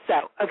point. So,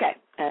 okay,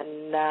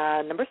 and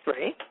number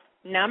three.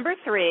 Number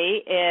three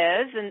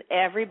is, and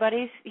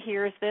everybody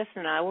hears this,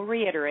 and I will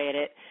reiterate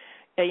it,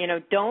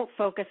 don't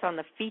focus on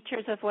the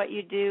features of what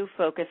you do,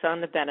 focus on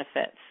the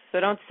benefits.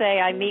 So don't say,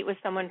 I'll meet with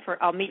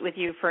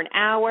you for an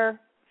hour,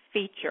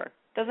 feature.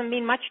 Doesn't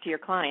mean much to your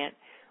client.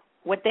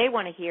 What they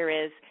want to hear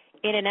is,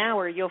 in an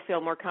hour, you'll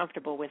feel more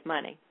comfortable with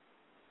money.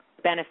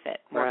 Benefit,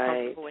 more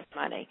comfortable with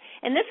money.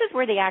 And this is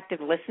where the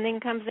active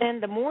listening comes in.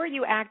 The more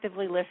you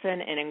actively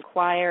listen and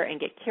inquire and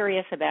get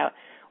curious about,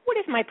 what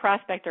does my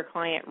prospect or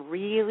client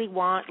really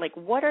want? Like,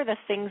 what are the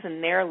things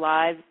in their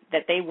lives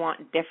that they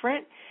want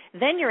different?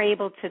 Then you're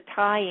able to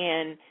tie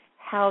in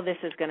how this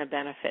is going to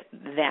benefit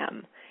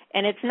them.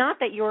 And it's not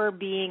that you're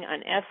being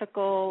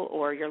unethical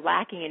or you're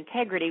lacking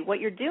integrity. What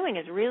you're doing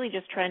is really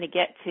just trying to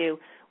get to,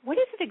 what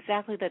is it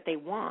exactly that they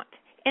want?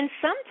 And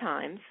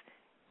sometimes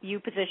you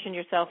position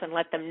yourself and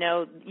let them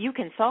know you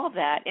can solve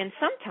that. And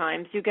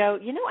sometimes you go,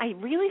 I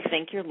really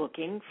think you're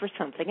looking for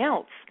something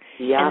else.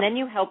 Yeah. And then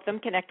you help them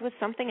connect with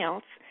something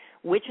else,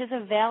 which is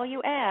a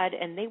value add,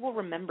 and they will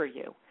remember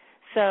you.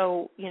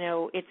 So,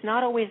 it's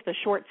not always the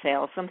short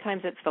sale.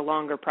 Sometimes it's the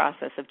longer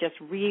process of just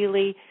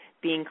really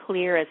being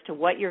clear as to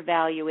what your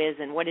value is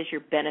and what is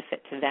your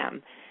benefit to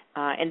them.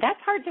 And that's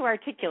hard to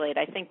articulate.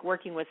 I think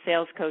working with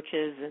sales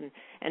coaches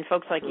and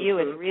folks like you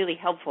is really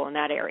helpful in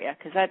that area,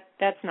 because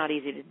that's not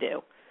easy to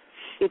do.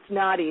 It's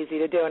not easy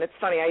to do, and it's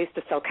funny. I used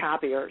to sell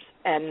copiers,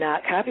 and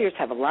copiers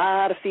have a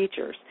lot of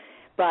features,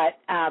 but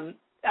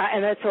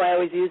and that's why I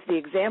always use the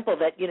example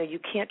that you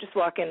can't just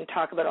walk in and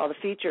talk about all the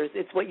features.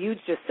 It's what you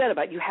just said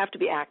about you have to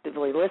be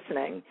actively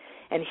listening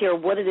and hear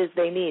what it is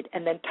they need,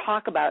 and then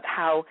talk about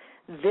how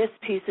this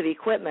piece of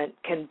equipment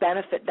can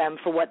benefit them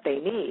for what they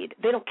need.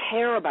 They don't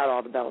care about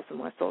all the bells and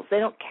whistles. They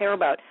don't care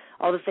about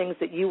all the things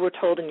that you were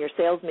told in your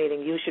sales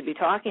meeting you should be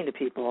talking to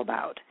people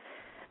about.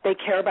 They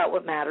care about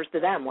what matters to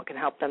them, what can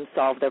help them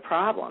solve their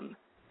problem.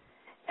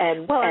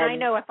 And I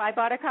know if I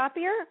bought a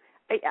copier,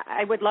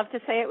 I would love to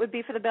say it would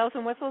be for the bells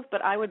and whistles,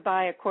 but I would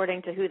buy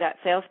according to who that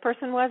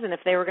salesperson was and if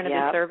they were going to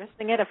be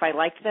servicing it, if I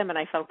liked them and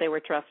I felt they were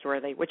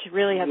trustworthy, which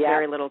really has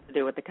very little to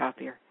do with the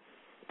copier.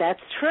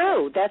 That's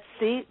true.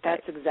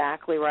 That's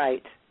exactly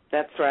right.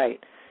 That's right.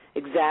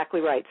 Exactly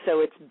right.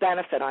 So it's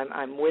benefit.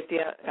 I'm with you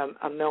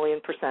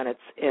 1,000,000%.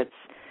 It's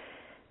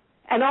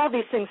and all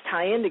these things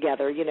tie in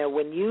together.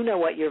 When you know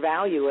what your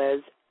value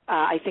is,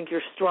 I think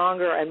you're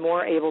stronger and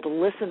more able to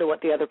listen to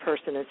what the other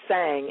person is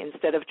saying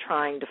instead of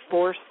trying to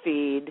force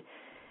feed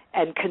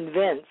and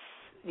convince,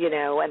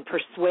 and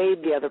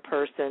persuade the other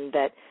person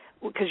that,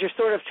 because you're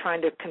sort of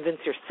trying to convince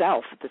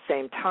yourself at the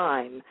same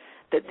time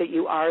that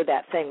you are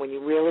that thing. When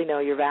you really know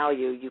your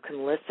value, you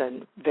can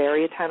listen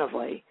very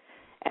attentively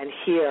and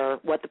hear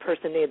what the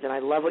person needs. And I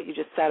love what you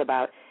just said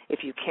about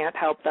if you can't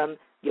help them,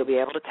 you'll be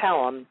able to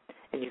tell them,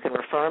 and you can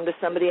refer them to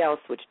somebody else,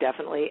 which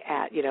definitely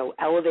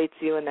elevates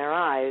you in their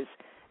eyes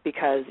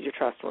because you're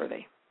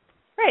trustworthy.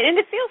 Right, and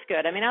it feels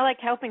good. I mean, I like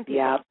helping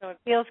people, so it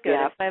feels good.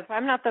 Yep. If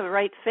I'm not the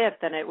right fit,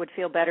 then it would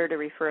feel better to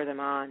refer them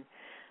on.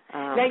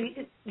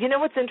 Now,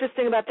 what's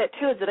interesting about that,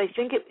 too, is that I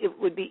think it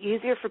would be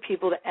easier for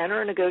people to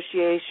enter a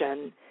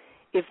negotiation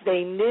if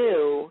they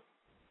knew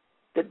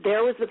that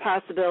there was the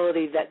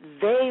possibility that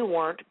they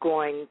weren't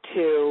going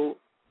to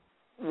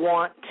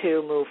want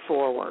to move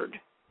forward.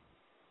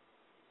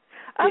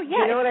 Oh, yeah.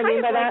 You know what I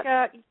mean by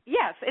that?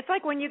 Yes. It's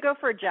like when you go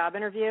for a job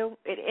interview,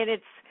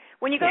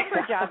 when you go for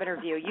a job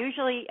interview,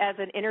 usually as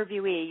an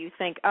interviewee, you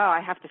think,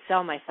 I have to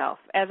sell myself,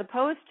 as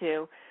opposed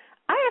to,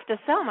 I have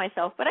to sell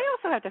myself, but I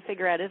also have to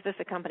figure out, is this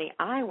a company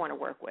I want to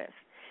work with?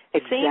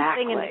 Exactly. Same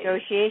thing in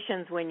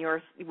negotiations when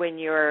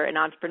you're an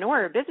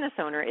entrepreneur or business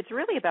owner. It's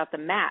really about the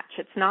match.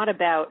 It's not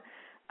about,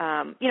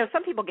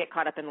 some people get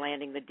caught up in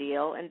landing the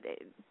deal, and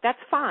that's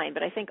fine,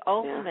 but I think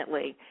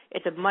ultimately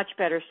it's a much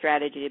better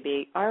strategy to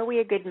be, are we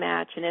a good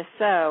match? And if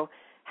so,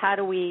 how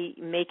do we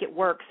make it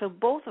work so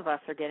both of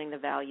us are getting the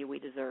value we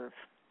deserve?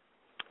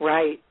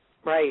 Right,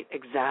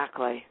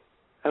 exactly.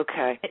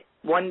 Okay,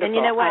 wonderful. And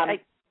you know what?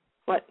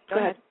 What? Go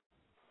ahead.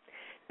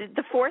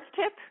 The fourth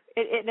tip,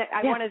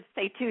 I want to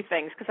say two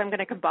things because I'm going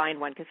to combine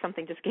one because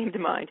something just came to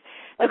mind.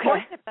 The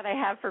fourth tip that I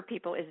have for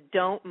people is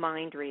don't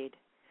mind read.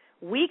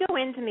 We go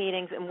into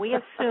meetings and we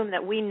assume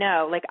that we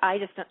know, like I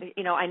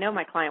know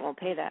my client won't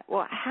pay that.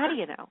 Well, how do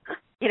you know?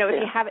 If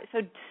you have it,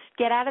 so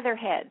get out of their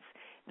heads.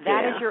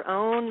 That is your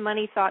own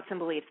money thoughts and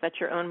beliefs. That's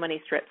your own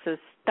money strip. So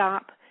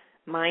stop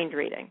mind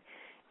reading.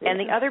 And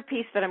the other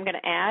piece that I'm going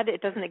to add,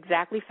 it doesn't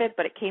exactly fit,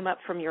 but it came up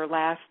from your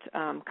last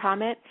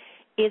comment,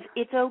 is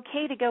it's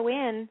okay to go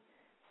in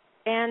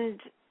and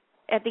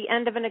at the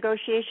end of a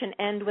negotiation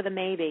end with a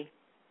maybe.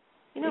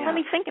 Let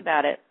me think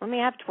about it. Let me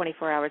have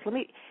 24 hours.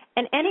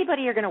 And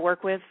anybody you're going to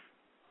work with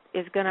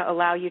is going to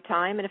allow you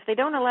time. And if they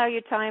don't allow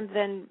you time,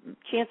 then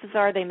chances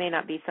are they may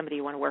not be somebody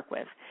you want to work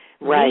with.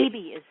 Right.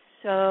 Maybe is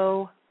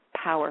so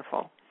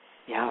powerful.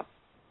 Yeah.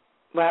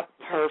 Well,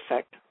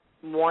 perfect.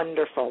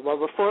 Wonderful. Well,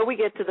 before we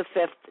get to the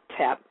fifth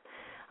tip,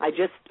 I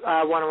just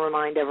want to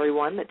remind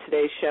everyone that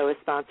today's show is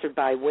sponsored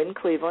by Win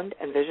Cleveland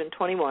and Vision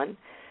 21.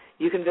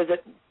 You can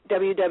visit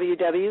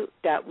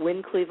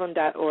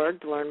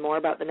www.wincleveland.org to learn more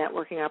about the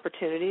networking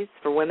opportunities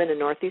for women in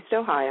Northeast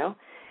Ohio,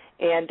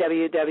 and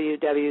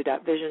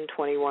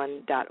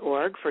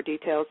www.vision21.org for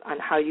details on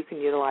how you can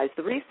utilize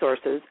the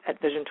resources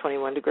at Vision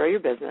 21 to grow your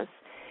business.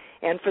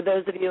 And for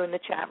those of you in the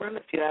chat room,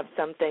 if you have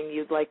something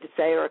you'd like to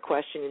say or a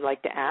question you'd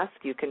like to ask,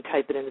 you can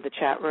type it into the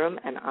chat room,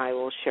 and I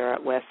will share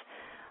it with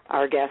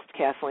our guest,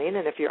 Kathleen.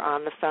 And if you're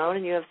on the phone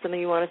and you have something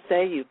you want to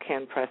say, you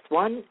can press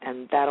 1,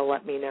 and that'll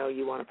let me know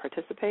you want to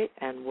participate,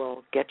 and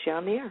we'll get you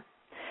on the air.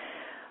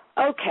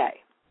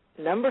 Okay,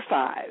 number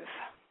 5.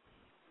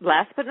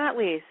 Last but not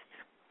least,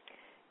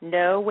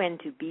 know when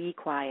to be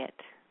quiet.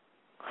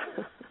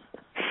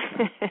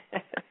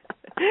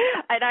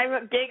 And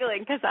I'm giggling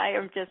because I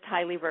am just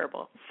highly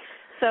verbal.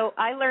 So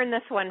I learned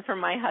this one from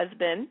my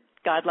husband,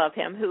 God love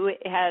him, who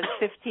has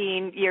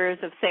 15 years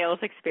of sales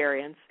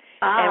experience.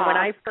 And when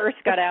I first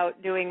got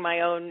out doing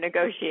my own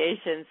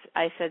negotiations,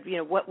 I said,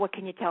 what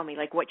can you tell me?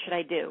 Like, what should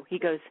I do? He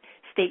goes,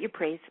 state your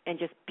praise and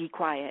just be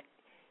quiet.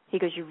 He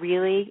goes, you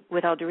really,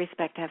 with all due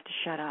respect, have to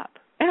shut up.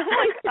 And I'm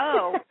like,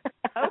 oh,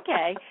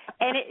 okay.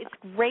 And it's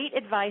great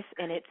advice,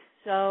 and it's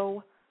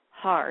so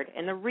hard.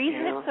 And the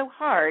reason it's so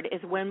hard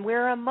is when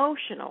we're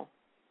emotional,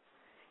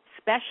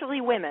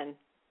 especially women,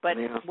 but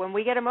when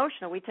we get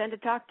emotional, we tend to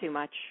talk too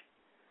much.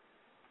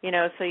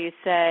 So you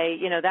say,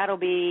 that'll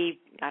be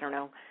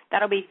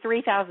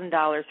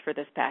 $3,000 for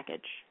this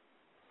package.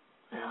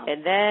 Yeah.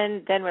 And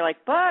then we're like,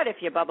 but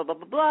if you blah, blah, blah,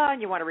 blah, blah,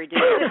 and you want to reduce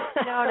it,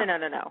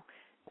 no.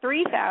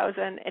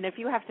 3,000, and if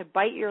you have to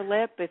bite your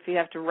lip, if you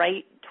have to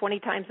write 20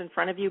 times in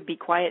front of you, be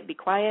quiet.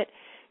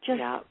 Just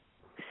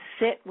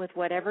sit with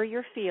whatever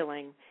you're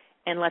feeling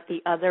and let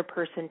the other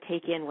person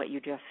take in what you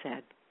just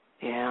said.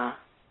 Yeah.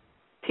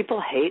 People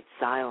hate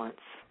silence.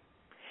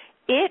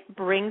 It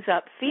brings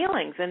up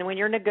feelings, and when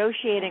you're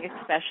negotiating,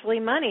 especially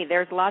money,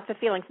 there's lots of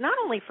feelings, not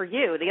only for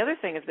you. The other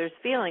thing is there's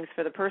feelings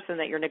for the person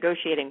that you're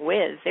negotiating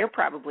with. They're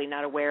probably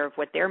not aware of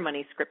what their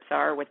money scripts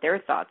are, what their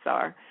thoughts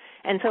are.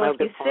 And so if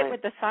you sit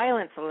with the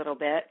silence a little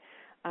bit,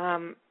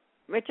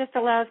 it just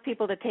allows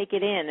people to take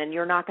it in, and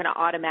you're not going to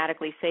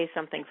automatically say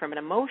something from an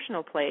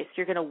emotional place.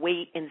 You're going to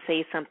wait and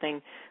say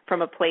something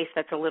from a place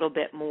that's a little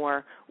bit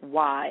more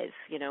wise.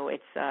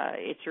 It's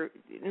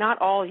not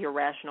all your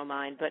rational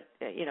mind, but,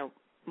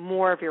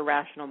 more of your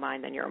rational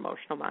mind than your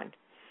emotional mind.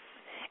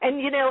 And,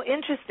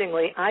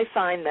 interestingly, I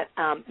find that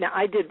now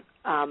I did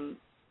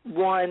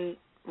one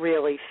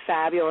really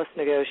fabulous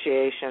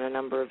negotiation a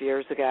number of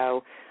years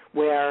ago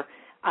where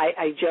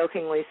I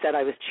jokingly said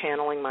I was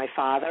channeling my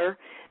father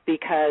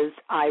because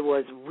I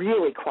was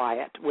really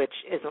quiet, which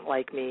isn't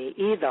like me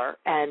either,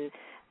 and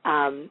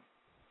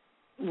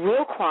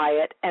real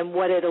quiet. And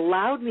what it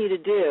allowed me to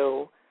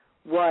do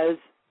was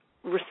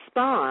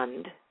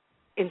respond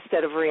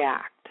instead of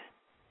react.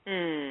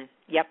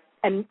 Yep.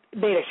 And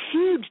made a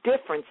huge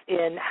difference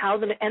in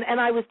how and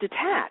I was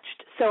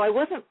detached, so I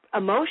wasn't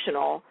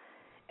emotional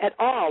at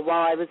all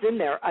while I was in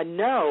there. A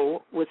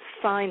no was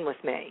fine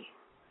with me.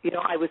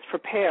 I was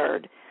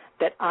prepared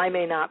that I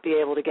may not be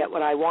able to get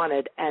what I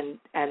wanted, and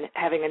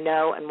having a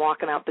no and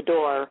walking out the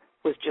door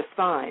was just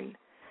fine.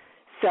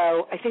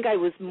 So I think I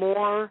was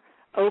more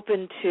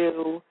open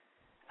to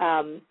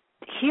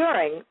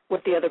hearing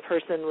what the other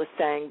person was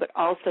saying, but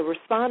also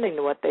responding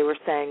to what they were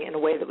saying in a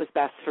way that was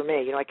best for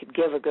me. I could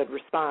give a good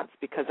response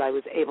because I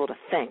was able to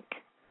think.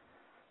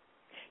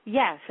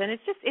 Yes, and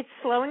it's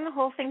slowing the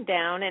whole thing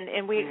down, and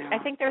I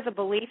think there's a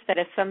belief that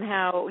if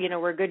somehow,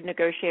 we're a good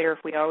negotiator if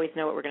we always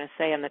know what we're going to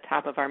say on the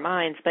top of our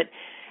minds, but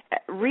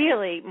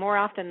really, more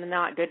often than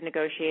not, good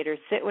negotiators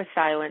sit with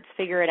silence,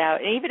 figure it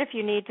out, and even if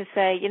you need to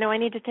say, I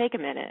need to take a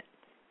minute,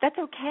 that's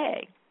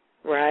okay.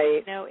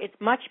 Right. It's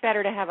much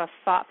better to have a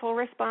thoughtful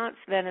response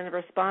than a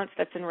response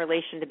that's in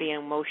relation to being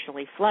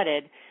emotionally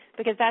flooded,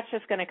 because that's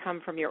just going to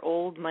come from your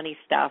old money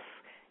stuff,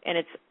 and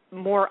it's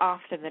more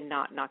often than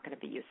not going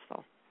to be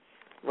useful.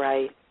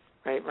 Right.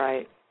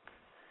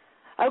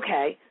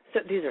 Okay, so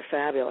these are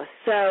fabulous.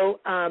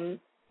 So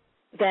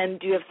then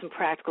do you have some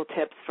practical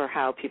tips for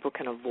how people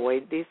can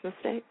avoid these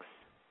mistakes?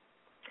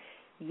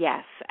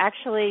 Yes.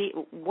 Actually,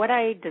 what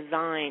I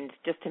designed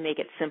just to make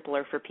it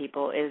simpler for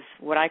people is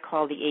what I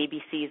call the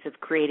ABCs of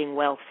creating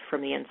wealth from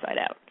the inside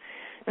out.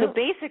 So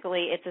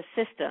basically, it's a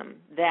system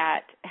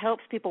that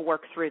helps people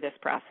work through this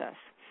process.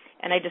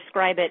 And I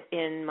describe it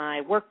in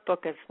my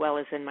workbook as well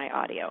as in my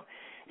audio.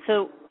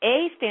 So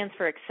A stands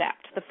for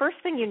accept. The first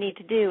thing you need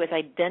to do is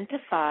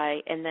identify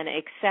and then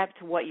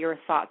accept what your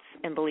thoughts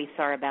and beliefs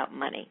are about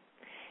money.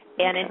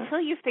 And until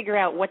you figure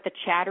out what the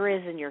chatter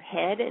is in your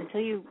head,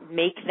 until you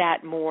make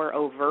that more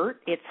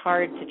overt, it's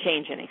hard to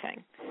change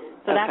anything.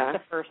 So that's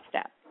the first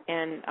step.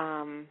 And,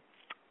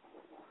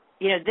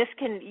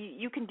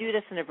 you can do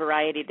this in a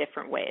variety of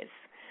different ways.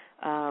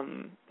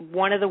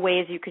 One of the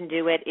ways you can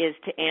do it is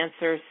to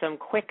answer some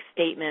quick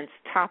statements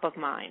top of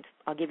mind.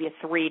 I'll give you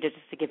 3 just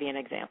to give you an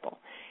example.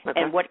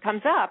 And what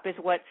comes up is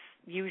what's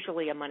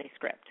usually a money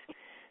script.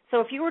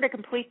 So if you were to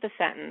complete the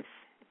sentence,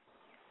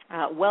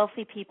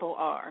 wealthy people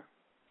are,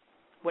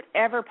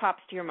 whatever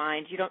pops to your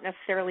mind, you don't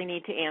necessarily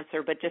need to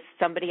answer, but just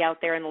somebody out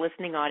there in the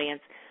listening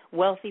audience,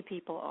 wealthy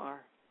people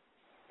are,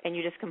 and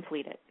you just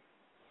complete it.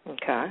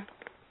 Okay.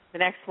 The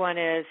next one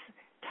is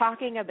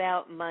talking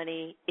about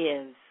money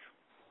is.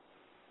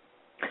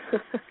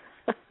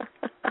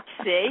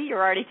 See,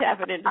 you're already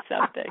tapping into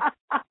something.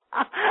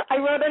 I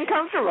wrote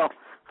uncomfortable.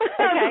 That's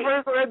the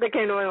first word that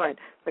came to my mind.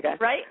 Okay.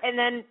 Right, and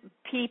then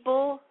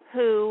people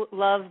who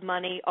love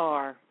money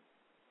are.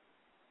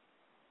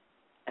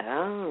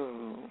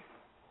 Oh.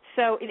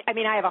 So,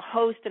 I have a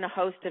host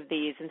of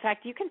these. In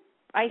fact,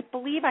 I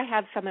believe I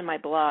have some in my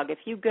blog. If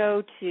you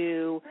go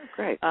to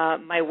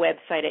my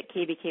website at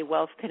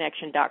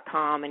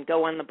kbkwealthconnection.com and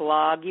go on the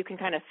blog, you can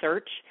kind of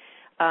search.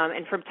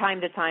 And from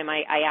time to time,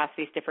 I ask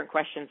these different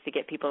questions to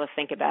get people to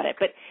think about it.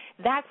 But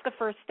that's the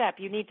first step.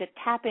 You need to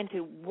tap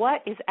into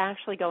what is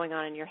actually going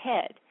on in your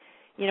head.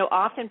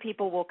 Often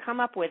people will come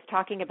up with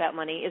talking about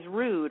money is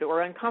rude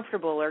or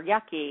uncomfortable or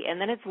yucky, and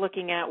then it's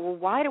looking at, well,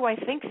 why do I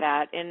think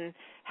that, and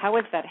how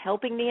is that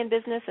helping me in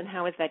business, and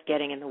how is that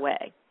getting in the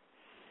way?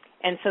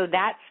 And so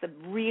that's the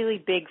really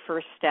big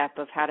first step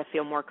of how to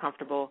feel more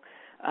comfortable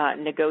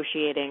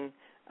negotiating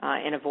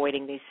in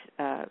avoiding these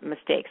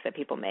mistakes that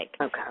people make.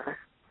 Okay.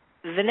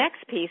 The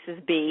next piece is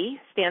B,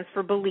 stands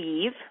for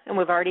believe, and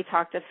we've already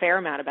talked a fair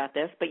amount about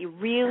this, but you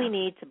really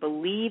need to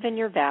believe in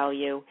your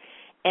value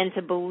and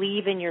to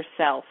believe in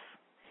yourself.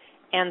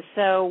 And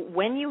so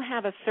when you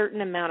have a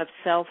certain amount of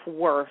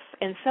self-worth,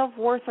 and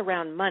self-worth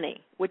around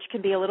money, which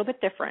can be a little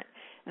bit different,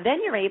 then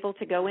you're able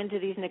to go into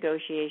these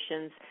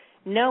negotiations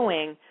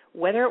knowing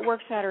whether it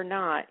works out or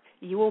not,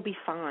 you will be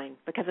fine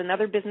because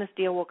another business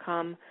deal will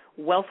come,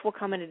 wealth will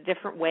come in a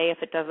different way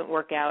if it doesn't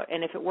work out,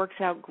 and if it works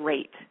out,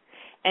 great.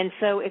 And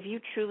so if you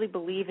truly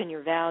believe in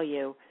your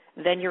value,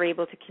 then you're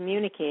able to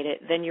communicate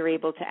it, then you're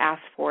able to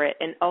ask for it,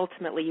 and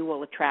ultimately you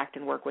will attract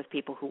and work with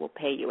people who will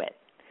pay you it.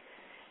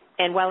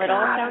 And while it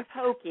all sounds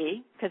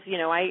hokey, because, you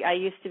know, I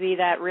used to be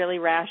that really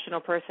rational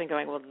person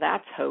going, well,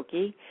 that's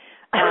hokey,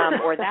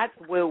 or that's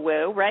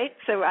woo-woo, right?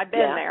 So I've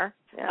been there.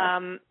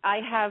 Yeah. I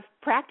have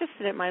practiced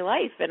it in my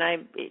life,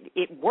 and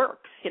it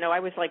works. You know, I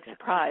was, like,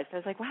 surprised. I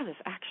was like, wow, this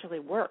actually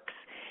works.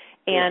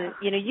 And,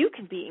 you know, you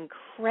can be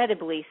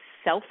incredibly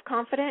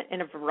self-confident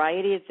in a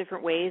variety of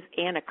different ways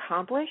and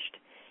accomplished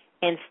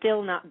and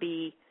still not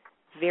be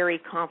very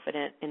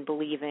confident in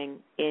believing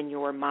in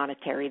your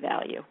monetary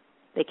value.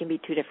 They can be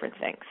two different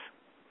things.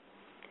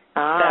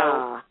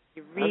 So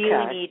you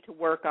really need to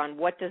work on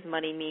what does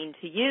money mean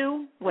to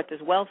you, what does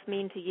wealth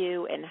mean to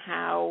you, and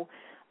how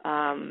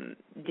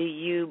do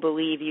you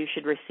believe you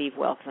should receive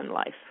wealth in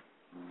life.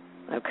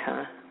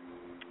 Okay.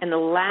 And the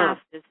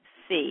last is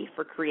C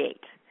for create.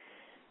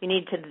 You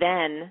need to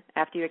then,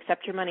 after you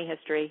accept your money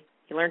history,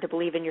 you learn to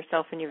believe in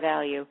yourself and your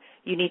value,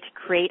 you need to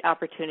create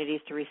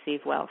opportunities to receive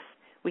wealth.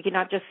 We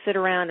cannot just sit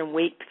around and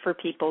wait for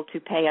people to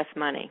pay us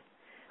money.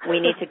 We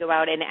need to go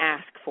out and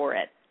ask for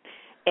it.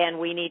 And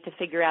we need to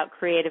figure out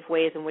creative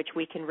ways in which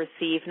we can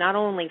receive not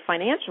only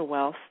financial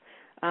wealth,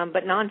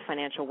 but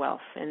non-financial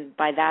wealth. And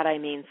by that I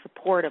mean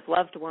support of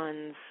loved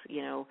ones,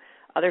 you know,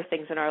 other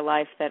things in our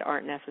life that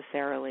aren't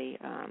necessarily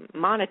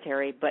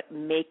monetary, but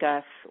make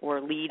us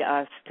or lead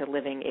us to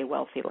living a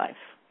wealthy life.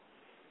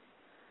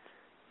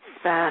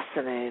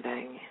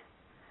 Fascinating.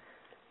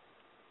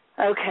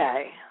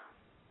 Okay.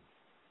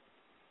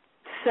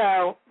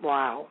 So,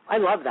 wow, I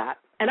love that.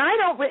 And I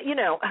don't, you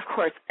know, of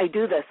course I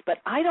do this, but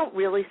I don't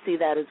really see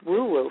that as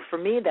woo-woo. For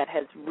me, that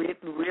has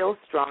real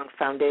strong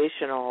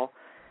foundational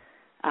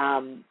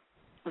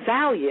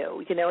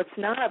value. You know, it's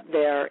not up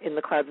there in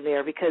the clouds in the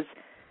air because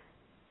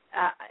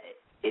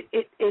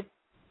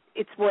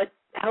it's what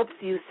helps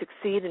you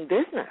succeed in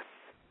business.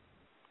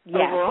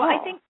 Yeah, overall.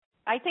 well,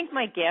 I think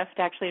my gift,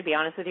 actually, to be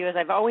honest with you, is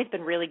I've always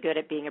been really good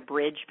at being a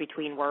bridge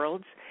between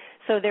worlds.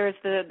 So there's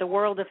the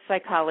world of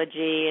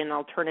psychology and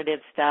alternative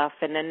stuff,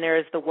 and then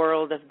there's the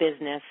world of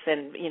business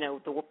and, you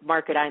know, the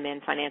market I'm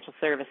in, financial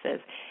services.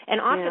 And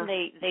often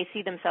they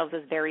see themselves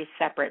as very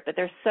separate, but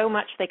there's so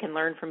much they can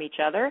learn from each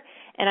other.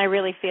 And I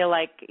really feel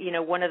like, you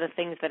know, one of the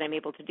things that I'm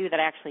able to do that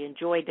I actually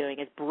enjoy doing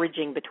is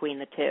bridging between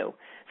the two.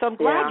 So I'm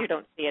glad you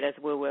don't see it as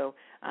woo-woo.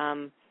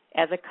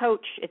 As a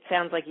coach, it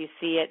sounds like you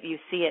see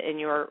it in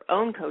your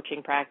own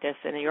coaching practice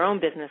and in your own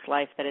business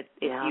life that it's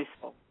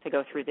useful to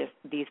go through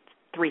these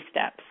 3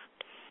 steps.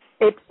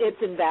 It's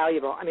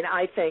invaluable. I mean,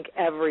 I think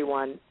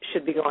everyone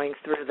should be going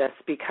through this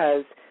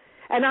because,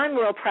 and I'm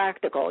real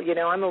practical, you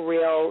know, I'm a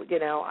real, you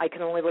know, I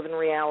can only live in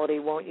reality,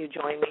 won't you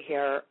join me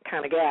here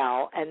kind of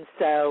gal. And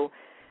so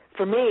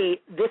for me,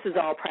 this is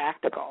all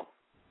practical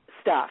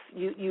stuff.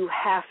 You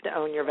have to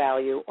own your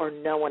value or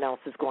no one else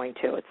is going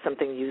to. It's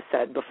something you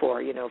said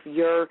before. You know, if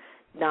you're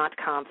not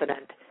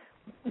confident,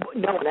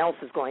 no one else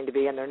is going to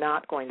be, and they're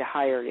not going to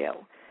hire you.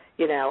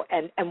 You know,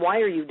 and why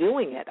are you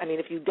doing it? I mean,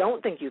 if you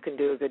don't think you can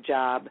do a good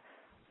job,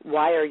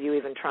 why are you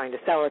even trying to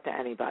sell it to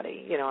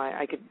anybody? You know,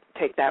 I could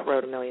take that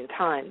road a million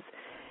times.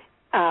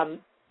 And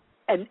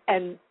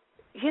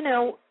you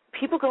know,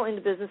 people go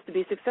into business to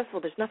be successful.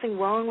 There's nothing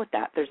wrong with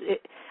that.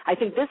 I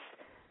think this,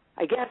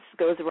 I guess,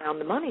 goes around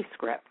the money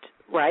script,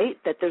 right?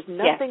 That there's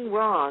nothing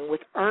wrong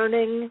with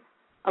earning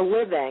a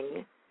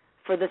living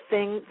for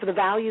the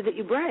value that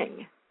you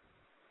bring.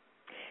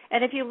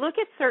 And if you look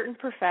at certain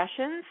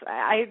professions,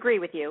 I agree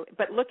with you,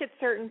 but look at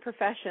certain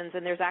professions,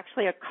 and there's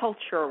actually a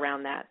culture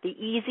around that. The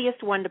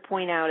easiest one to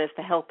point out is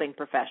the helping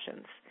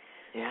professions.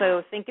 Yeah.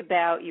 So think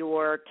about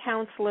your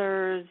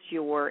counselors,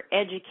 your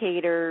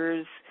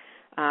educators,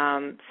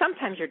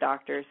 sometimes your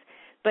doctors.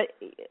 But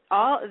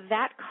all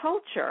that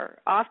culture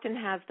often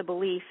has the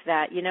belief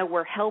that, you know,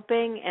 we're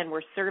helping and we're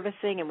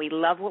servicing and we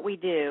love what we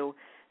do,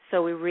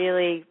 so we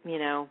really, you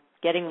know,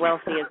 getting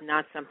wealthy is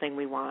not something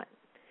we want.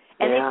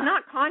 And it's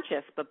not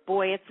conscious, but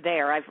boy, it's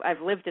there.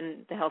 I've lived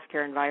in the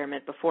healthcare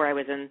environment before I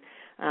was in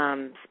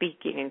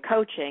speaking and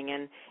coaching,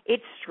 and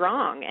it's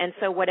strong. And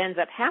so what ends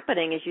up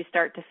happening is you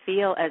start to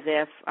feel as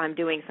if I'm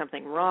doing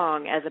something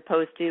wrong, as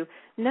opposed to,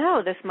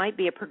 no, this might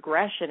be a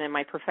progression in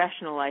my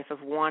professional life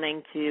of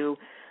wanting to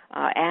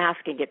ask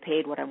and get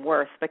paid what I'm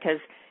worth, because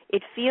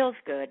it feels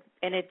good,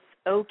 and it's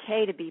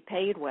okay to be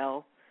paid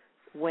well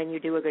when you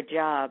do a good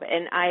job.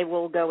 And I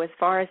will go as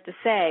far as to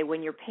say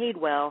when you're paid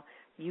well,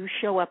 you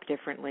show up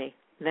differently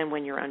than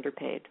when you're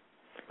underpaid.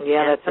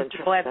 Yeah, and that's some interesting.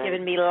 people have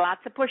given me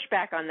lots of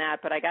pushback on that,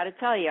 but I got to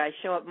tell you, I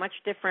show up much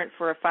different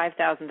for a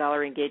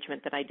 $5,000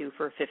 engagement than I do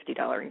for a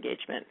 $50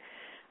 engagement.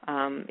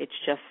 It's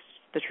just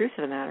the truth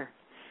of the matter.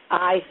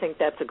 I think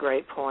that's a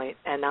great point,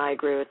 and I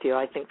agree with you.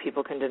 I think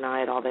people can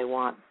deny it all they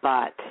want,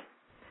 but,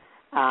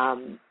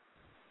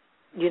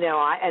 you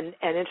know, and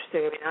interesting,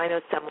 I mean, I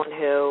know someone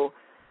who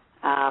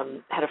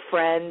had a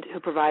friend who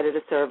provided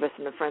a service,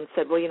 and the friend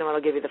said, well, you know what,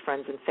 I'll give you the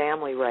friends and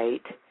family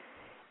rate,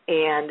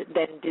 and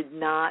then did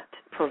not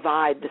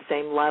provide the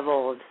same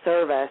level of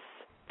service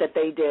that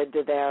they did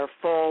to their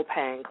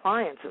full-paying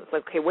clients. And it's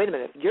like, okay, wait a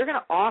minute. If you're going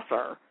to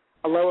offer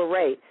a lower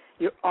rate,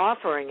 you're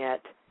offering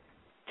it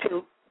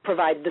to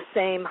provide the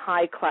same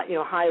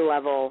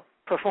high-level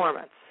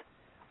performance,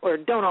 or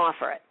don't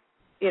offer it,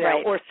 you know,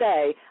 right. Or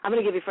say, I'm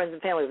going to give you friends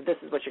and family, but this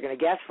is what you're going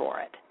to get for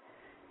it.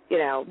 You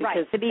know, because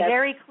right. To be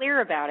very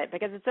clear about it,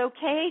 because it's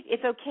okay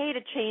to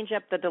change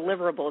up the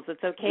deliverables.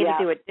 It's okay to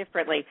do it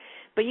differently.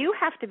 But you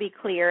have to be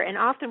clear, and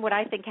often what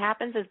I think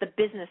happens is the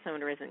business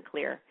owner isn't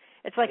clear.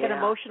 It's like an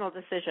emotional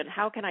decision.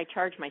 How can I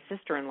charge my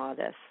sister-in-law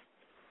this?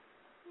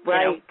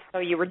 Right. You know, so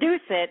you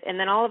reduce it, and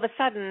then all of a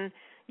sudden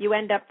you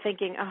end up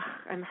thinking, oh,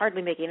 I'm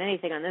hardly making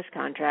anything on this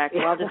contract, so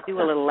I'll just do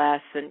a little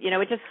less. And, you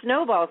know, it just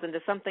snowballs into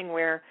something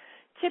where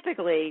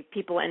typically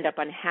people end up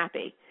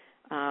unhappy.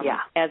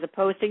 As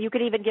opposed to, you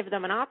could even give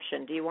them an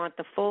option. Do you want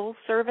the full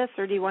service,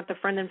 or do you want the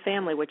friend and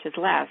family, which is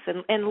less?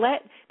 And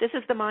this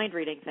is the mind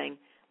reading thing.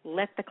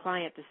 Let the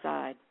client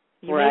decide.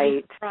 You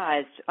may be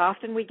surprised.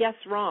 Often we guess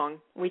wrong.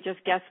 We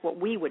just guess what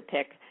we would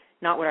pick,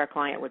 not what our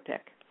client would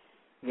pick.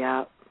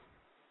 Yeah.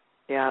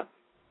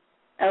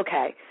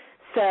 Okay.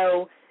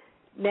 So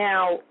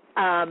now,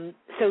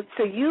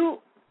 so you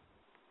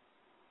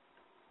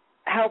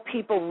help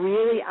people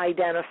really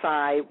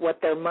identify what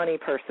their money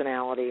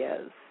personality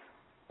is.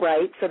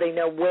 Right, so they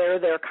know where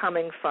they're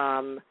coming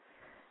from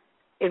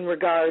in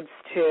regards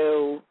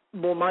to,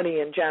 well, money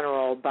in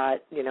general,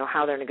 but, you know,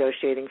 how they're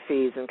negotiating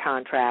fees and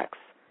contracts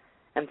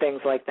and things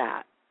like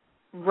that.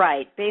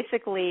 Right,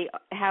 basically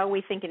how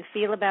we think and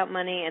feel about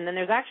money, and then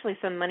there's actually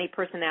some money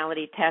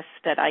personality tests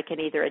that I can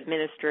either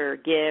administer,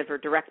 give, or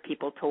direct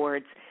people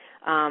towards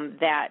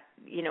that,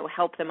 you know,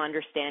 help them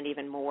understand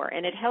even more.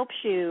 And it helps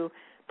you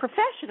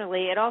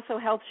professionally, it also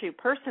helps you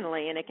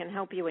personally, and it can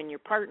help you in your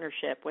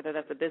partnership, whether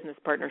that's a business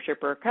partnership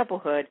or a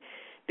couplehood,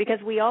 because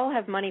we all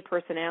have money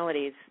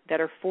personalities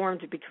that are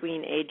formed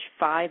between age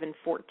 5 and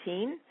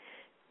 14.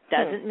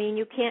 Doesn't mean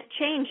you can't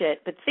change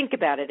it, but think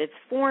about it. It's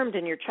formed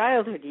in your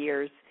childhood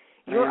years.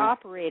 You're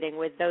operating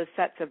with those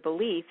sets of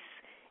beliefs,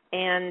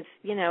 and,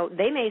 you know,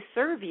 they may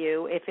serve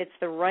you if it's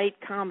the right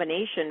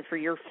combination for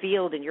your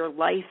field and your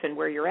life and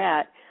where you're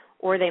at,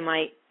 or they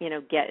might, you know,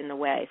 get in the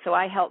way. So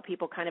I help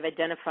people kind of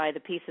identify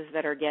the pieces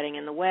that are getting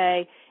in the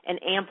way and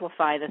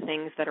amplify the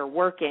things that are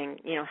working.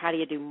 You know, how do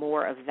you do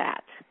more of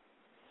that?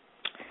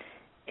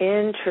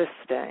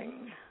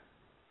 Interesting.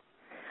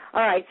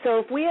 All right, so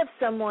if we have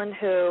someone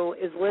who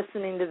is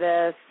listening to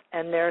this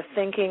and they're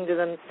thinking to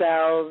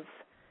themselves,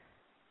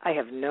 I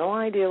have no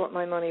idea what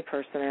my money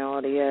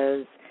personality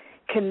is,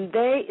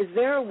 is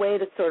there a way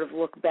to sort of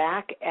look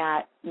back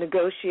at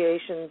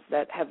negotiations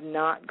that have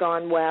not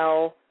gone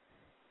well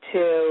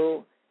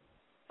to,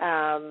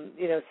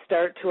 you know,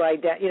 start to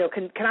identify, you know,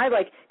 can I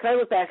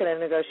look back at a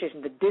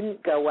negotiation that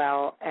didn't go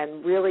well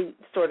and really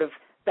sort of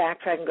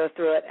backtrack and go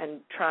through it and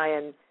try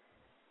and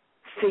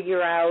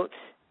figure out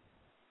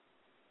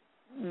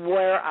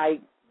where I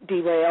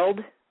derailed,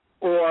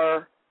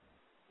 or?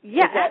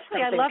 Yeah,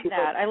 actually, I love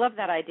that. I love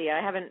that idea.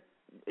 I haven't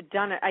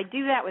done it. I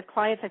do that with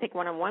clients, I think,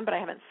 one-on-one, but I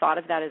haven't thought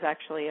of that as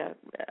actually an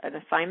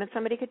assignment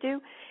somebody could do.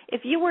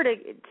 If you were to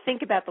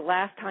think about the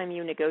last time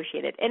you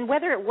negotiated, and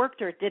whether it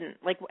worked or it didn't,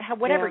 like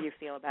whatever you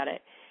feel about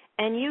it,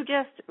 and you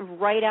just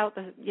write out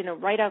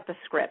the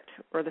script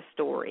or the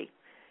story,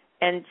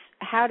 and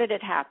how did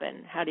it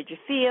happen? How did you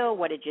feel?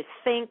 What did you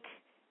think?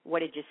 What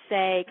did you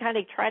say? Kind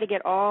of try to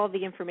get all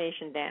the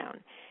information down.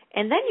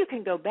 And then you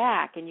can go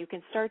back and you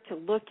can start to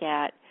look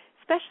at,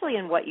 especially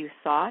in what you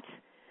thought,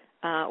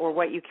 or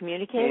what you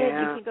communicated,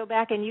 you can go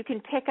back and you can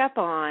pick up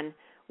on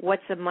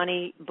what's a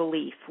money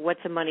belief,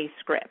 what's a money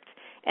script.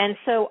 And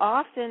so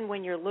often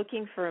when you're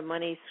looking for a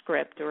money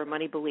script or a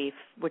money belief,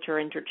 which are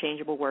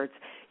interchangeable words,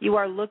 you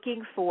are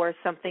looking for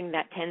something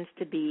that tends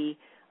to be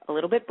a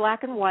little bit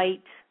black and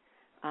white,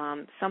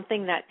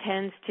 something that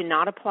tends to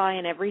not apply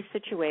in every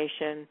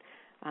situation,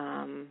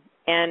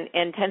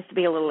 and tends to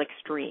be a little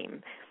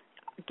extreme.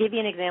 I'll give you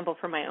an example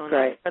from my own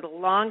life. For the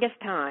longest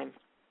time,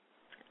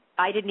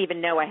 I didn't even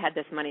know I had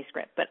this money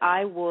script, but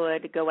I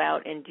would go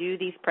out and do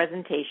these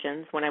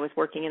presentations when I was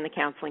working in the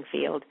counseling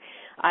field.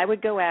 I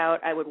would go out,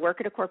 I would work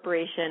at a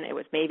corporation. It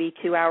was maybe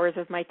 2 hours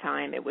of my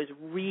time. It was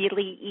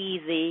really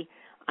easy.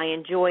 I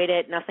enjoyed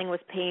it. Nothing was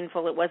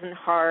painful. It wasn't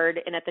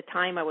hard. And at the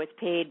time, I was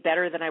paid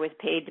better than I was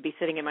paid to be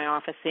sitting in my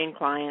office seeing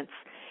clients.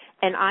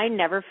 And I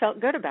never felt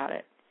good about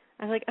it.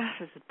 I was like, oh,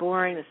 this is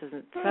boring. This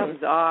isn't,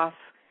 something's off,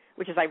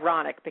 which is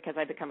ironic because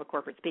I become a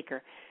corporate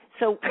speaker.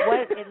 So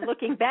in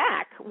looking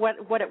back, what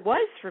it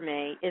was for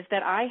me is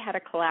that I had a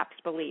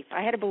collapsed belief.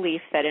 I had a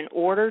belief that in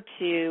order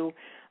to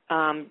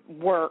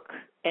work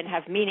and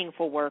have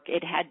meaningful work,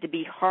 it had to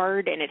be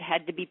hard and it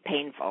had to be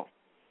painful.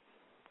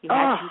 You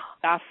had to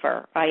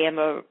suffer. I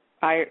am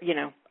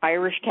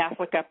Irish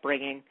Catholic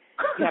upbringing.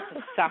 You have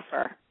to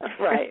suffer.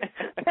 Right.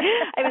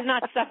 I was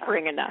not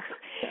suffering enough.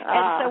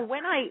 And so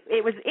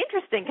it was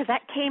interesting because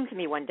that came to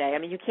me one day. I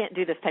mean, you can't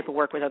do this type of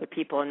work with other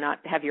people and not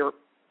have your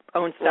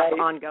own stuff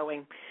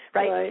ongoing,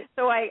 right?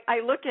 So I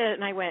looked at it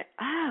and I went,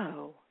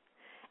 oh.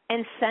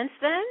 And since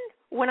then,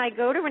 when I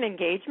go to an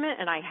engagement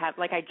and I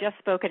just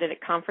spoke at a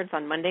conference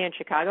on Monday in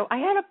Chicago, I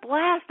had a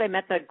blast. I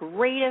met the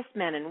greatest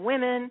men and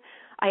women.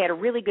 I had a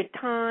really good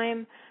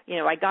time.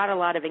 I got a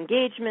lot of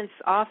engagements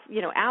out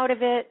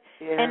of it.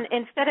 Yeah. And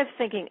instead of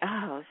thinking,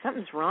 oh,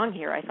 something's wrong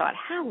here, I thought,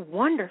 how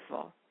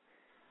wonderful.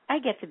 I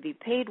get to be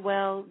paid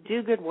well,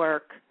 do good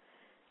work,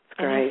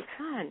 and have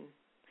fun.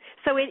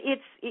 So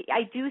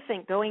I do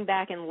think going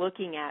back and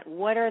looking at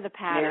what are the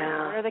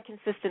patterns, what are the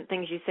consistent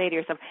things you say to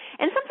yourself.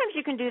 And sometimes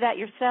you can do that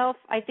yourself.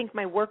 I think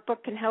my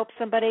workbook can help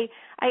somebody.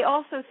 I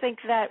also think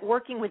that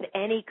working with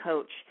any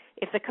coach,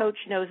 if the coach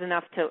knows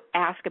enough to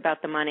ask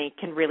about the money,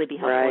 can really be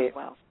helpful as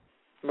well.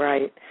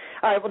 Right.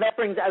 All right. Well,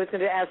 I was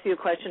going to ask you a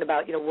question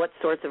about, what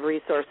sorts of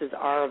resources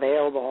are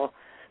available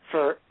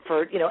for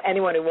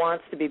anyone who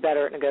wants to be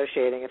better at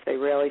negotiating if they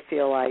really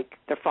feel like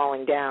they're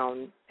falling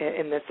down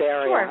in this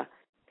area. Sure.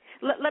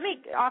 Let me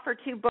offer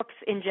 2 books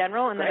in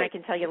general, and then I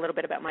can tell you a little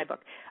bit about my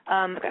book.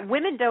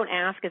 Women Don't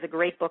Ask is a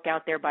great book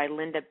out there by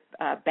Linda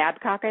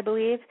Babcock, I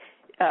believe.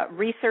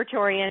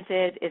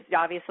 Research-oriented, is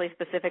obviously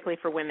specifically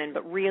for women,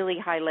 but really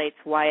highlights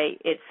why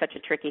it's such a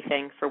tricky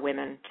thing for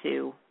women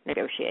to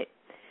negotiate.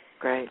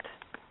 Great.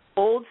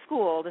 Old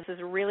school, this is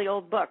a really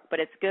old book, but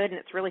it's good and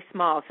it's really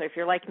small, so if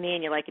you're like me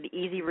and you like an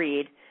easy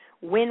read,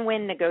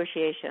 Win-Win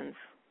Negotiations,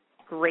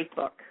 great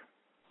book.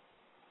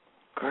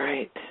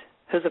 Great.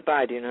 Who's it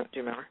by? Do you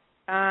remember?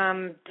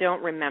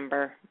 Don't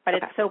remember, but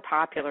it's so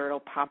popular it'll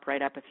pop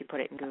right up if you put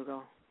it in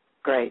Google.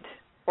 Great.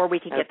 Or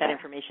we can get that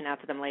information out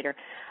to them later.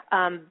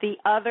 The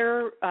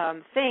other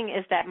thing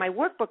is that my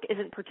workbook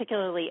isn't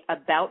particularly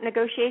about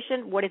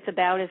negotiation. What it's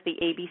about is the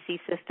ABC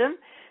system.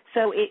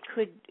 So it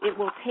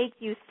will take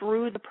you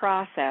through the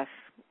process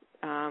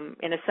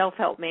in a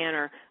self-help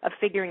manner of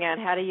figuring out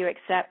how do you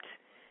accept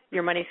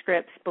your money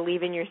scripts,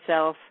 believe in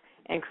yourself,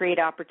 and create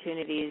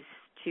opportunities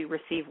to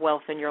receive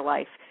wealth in your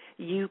life.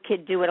 You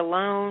could do it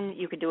alone.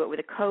 You could do it with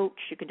a coach.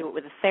 You could do it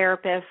with a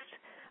therapist.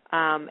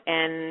 And,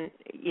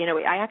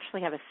 I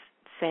actually have a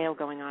sale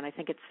going on. I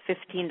think it's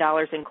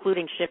 $15,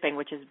 including shipping,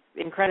 which is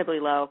incredibly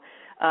low,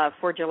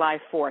 for July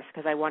 4th,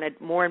 because I wanted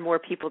more and more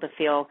people to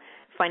feel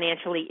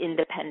financially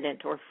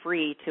independent or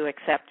free to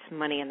accept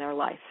money in their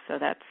life. So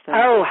that's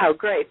oh, how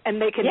great.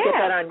 And they can get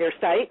that on your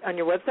site, on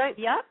your website?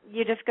 Yep.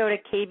 You just go to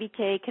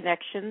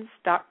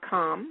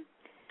kbkconnections.com.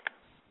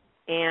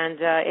 And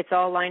it's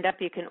all lined up.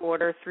 You can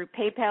order through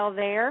PayPal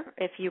there.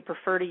 If you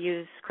prefer to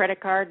use credit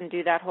card and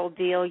do that whole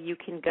deal, you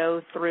can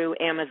go through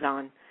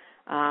Amazon.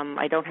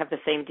 I don't have the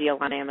same deal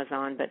on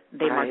Amazon, but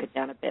they mark it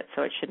down a bit,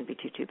 so it shouldn't be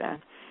too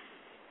bad.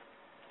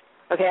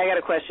 Okay, I got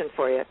a question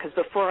for you, because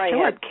before I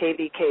had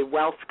KBK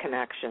Wealth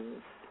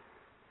Connections,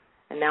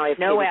 and now I have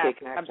KBK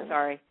Connections. I'm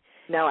sorry.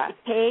 No S.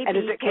 And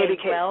is it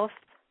KBK Wealth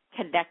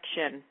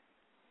Connection?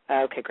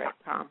 Okay, great.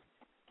 Okay,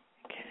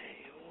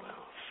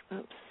 Wealth.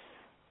 Oops.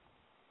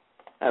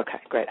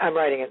 Okay, great. I'm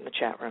writing it in the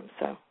chat room,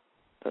 so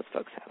those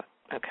folks have it.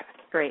 Okay.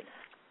 Great.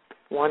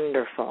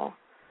 Wonderful.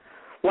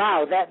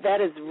 Wow, that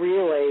is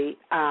really,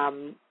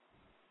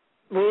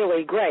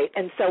 really great.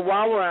 And so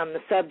while we're on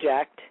the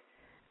subject,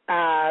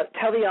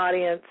 tell the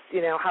audience,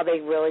 how they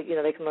really,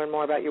 they can learn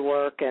more about your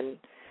work and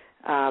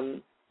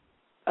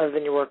other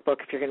than your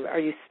workbook. Are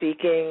you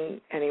speaking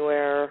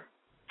anywhere?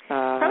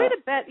 Probably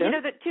the best,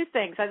 the 2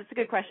 things. That's a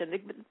good question. The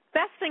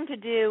best thing to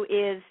do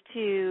is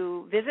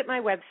to visit my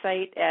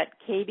website at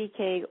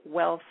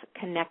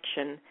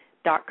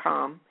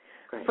kbkwealthconnection.com.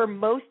 Great. For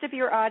most of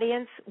your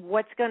audience,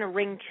 what's going to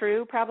ring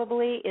true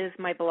probably is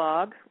my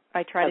blog.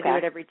 I try to do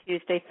it every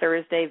Tuesday,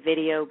 Thursday,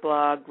 video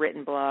blog,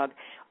 written blog,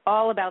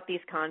 all about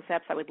these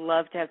concepts. I would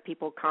love to have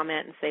people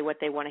comment and say what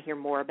they want to hear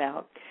more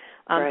about.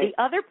 The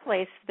other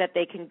place that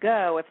they can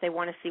go if they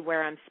want to see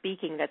where I'm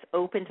speaking that's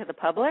open to the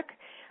public,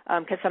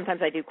 because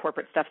sometimes I do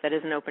corporate stuff that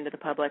isn't open to the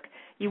public,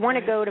 you want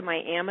to go to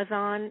my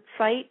Amazon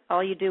site.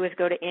 All you do is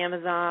go to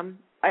Amazon,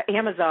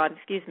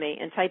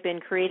 and type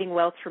in Creating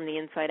Wealth from the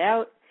Inside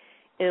Out.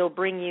 It'll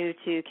bring you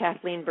to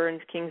Kathleen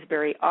Burns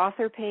Kingsbury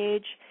author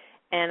page,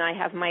 and I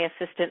have my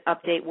assistant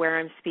update where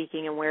I'm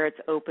speaking and where it's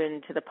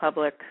open to the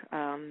public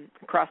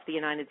across the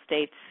United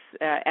States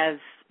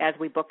as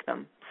we book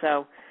them.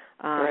 So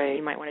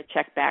you might want to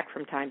check back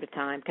from time to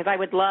time, because I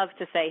would love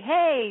to say,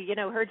 hey,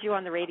 heard you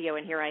on the radio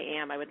and here I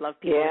am. I would love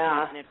people to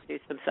come and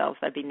introduce themselves.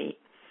 That'd be neat.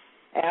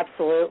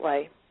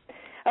 Absolutely.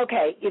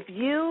 Okay, if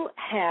you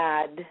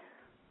had,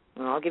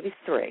 I'll give you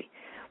 3.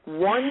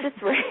 1 to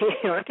 3, you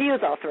don't have to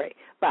use all 3,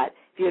 but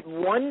if you had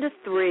 1 to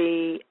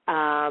 3,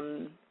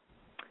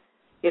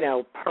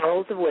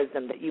 pearls of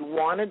wisdom that you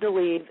wanted to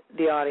leave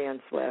the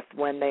audience with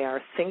when they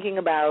are thinking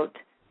about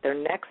their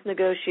next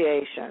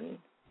negotiation,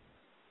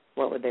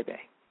 what would they be?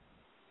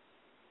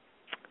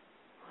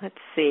 Let's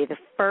see. The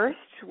first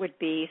would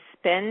be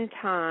spend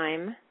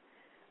time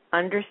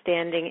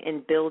understanding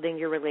and building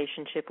your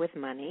relationship with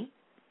money.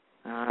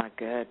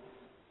 Good.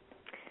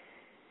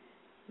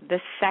 The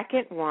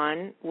second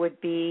one would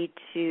be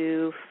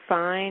to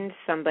find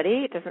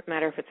somebody, it doesn't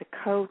matter if it's a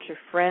coach, a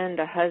friend,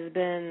 a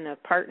husband, a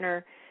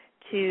partner,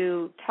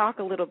 to talk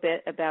a little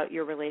bit about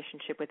your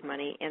relationship with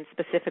money and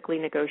specifically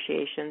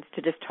negotiations,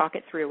 to just talk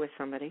it through with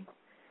somebody.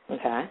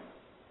 Okay.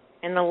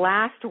 And the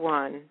last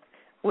one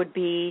would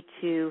be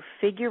to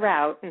figure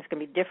out, and it's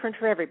going to be different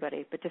for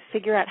everybody, but to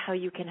figure out how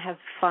you can have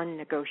fun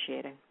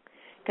negotiating.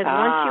 Because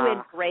once you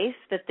embrace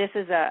that this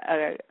is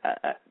a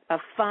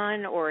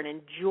fun or an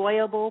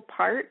enjoyable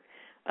part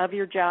of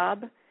your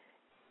job,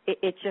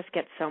 it just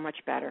gets so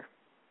much better.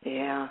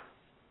 Yeah.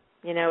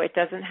 You know, it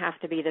doesn't have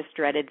to be this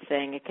dreaded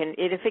thing.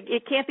 If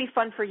it can't be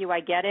fun for you, I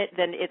get it,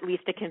 then at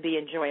least it can be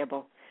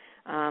enjoyable.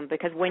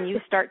 Because when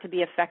you start to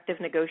be an effective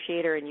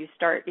negotiator and you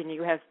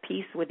have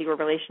peace with your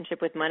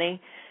relationship with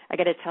money, I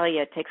got to tell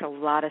you, it takes a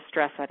lot of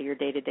stress out of your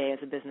day-to-day as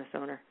a business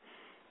owner.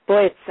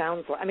 Boy, it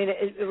sounds like, I mean,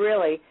 it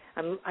really,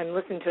 I'm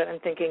listening to it and I'm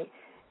thinking,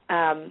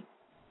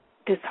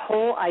 this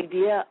whole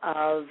idea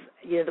of,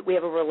 you know, that we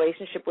have a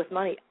relationship with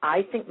money,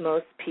 I think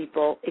most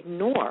people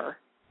ignore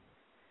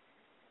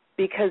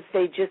because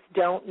they just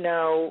don't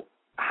know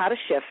how to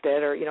shift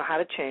it or, you know, how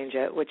to change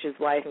it, which is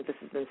why I think this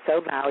has been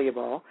so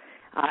valuable,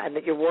 and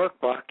that your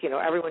workbook, you know,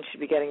 everyone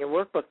should be getting your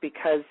workbook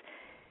because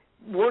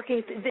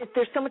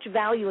there's so much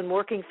value in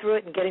working through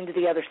it and getting to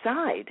the other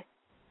side.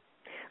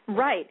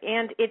 Right,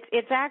 and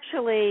it's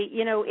actually,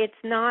 you know, it's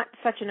not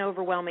such an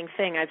overwhelming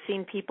thing. I've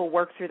seen people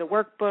work through the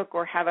workbook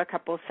or have a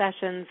couple of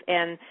sessions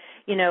and,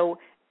 you know,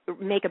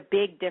 make a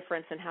big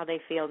difference in how they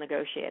feel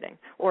negotiating,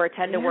 or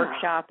attend a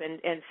workshop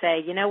and say,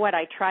 you know what,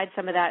 I tried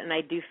some of that and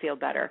I do feel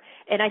better.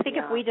 And I think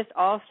if we just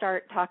all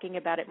start talking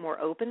about it more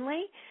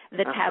openly,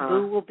 the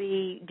taboo will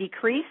be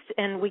decreased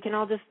and we can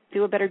all just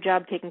do a better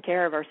job taking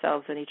care of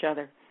ourselves and each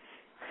other.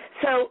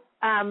 So,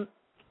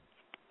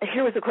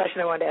 here was a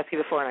question I wanted to ask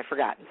you before, and I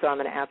forgot, so I'm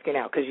going to ask you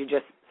now because you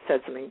just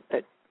said something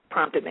that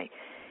prompted me.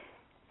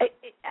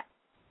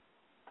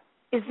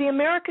 Is the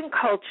American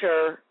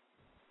culture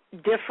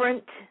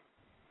different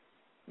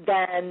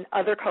than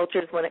other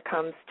cultures when it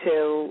comes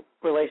to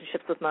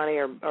relationships with money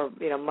or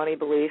you know, money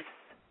beliefs?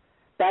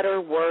 Better,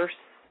 worse,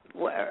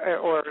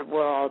 or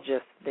we're all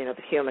just, you know,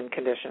 the human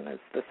condition is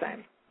the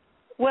same?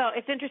 Well,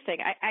 it's interesting.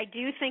 I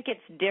do think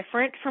it's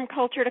different from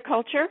culture to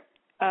culture.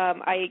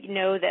 I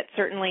know that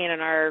certainly in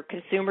our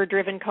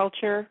consumer-driven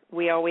culture,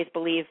 we always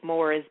believe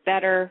more is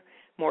better,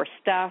 more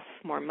stuff,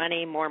 more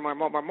money, more,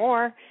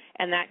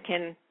 and that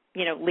can,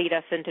 you know, lead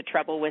us into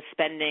trouble with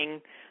spending,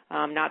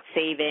 not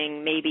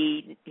saving,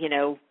 maybe, you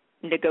know,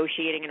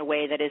 negotiating in a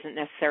way that isn't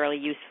necessarily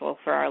useful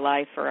for our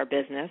life or our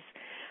business.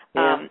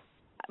 Yeah.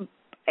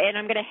 And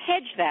I'm going to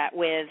hedge that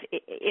with,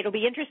 it'll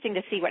be interesting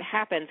to see what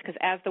happens because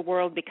as the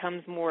world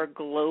becomes more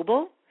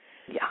global,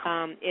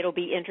 it'll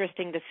be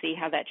interesting to see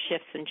how that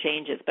shifts and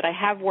changes. But I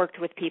have worked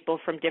with people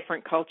from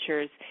different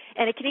cultures,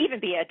 and it can even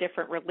be a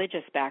different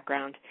religious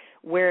background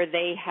where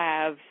they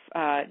have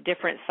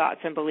different thoughts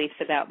and beliefs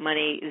about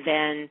money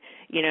than,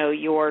 you know,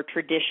 your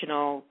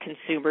traditional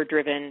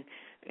consumer-driven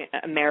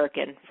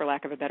American, for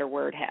lack of a better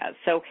word, has.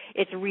 So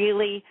it's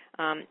really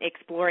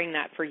exploring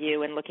that for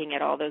you and looking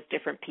at all those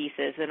different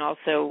pieces and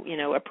also, you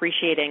know,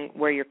 appreciating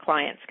where your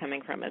client's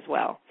coming from as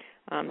well.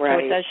 So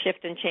it does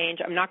shift and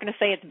change. I'm not going to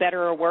say it's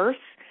better or worse.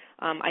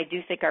 I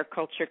do think our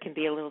culture can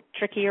be a little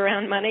tricky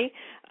around money,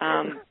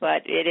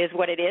 but it is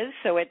what it is.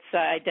 So it's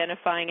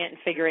identifying it and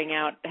figuring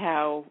out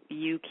how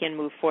you can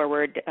move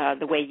forward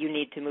the way you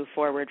need to move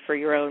forward for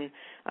your own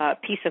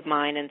peace of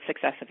mind and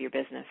success of your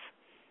business.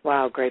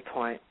 Wow, great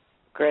point.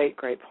 Great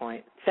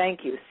point.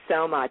 Thank you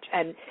so much.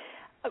 And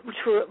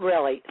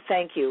really,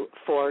 thank you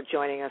for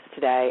joining us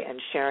today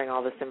and sharing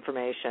all this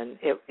information.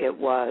 It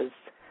was,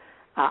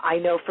 I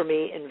know for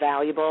me,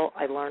 invaluable.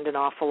 I learned an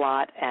awful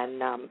lot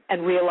and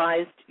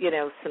realized, you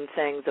know, some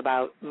things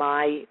about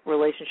my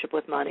relationship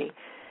with money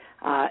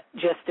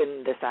just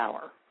in this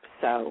hour.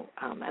 So,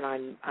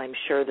 and I'm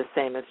sure the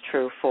same is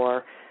true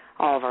for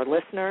all of our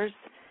listeners.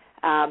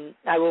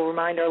 I will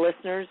remind our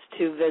listeners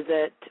to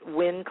visit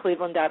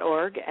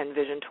wincleveland.org and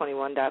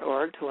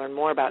vision21.org to learn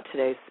more about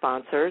today's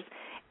sponsors.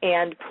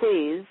 And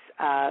please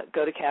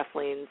go to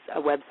Kathleen's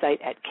website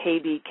at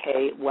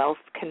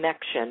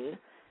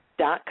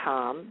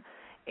kbkwealthconnection.com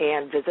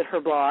and visit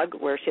her blog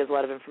where she has a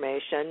lot of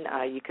information.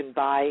 You can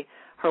buy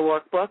her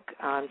workbook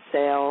on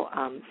sale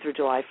through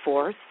July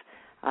 4th.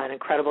 An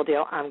incredible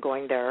deal. I'm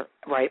going there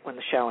right when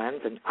the show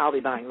ends, and I'll be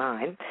buying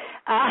mine.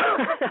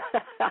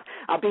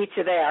 I'll beat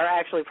you there.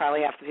 Actually,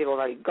 probably half the people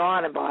have already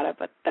gone and bought it,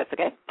 but that's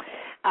okay.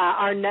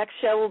 Our next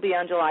show will be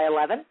on July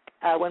 11th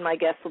when my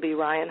guest will be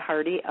Ryan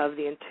Hardy of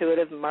the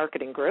Intuitive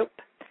Marketing Group.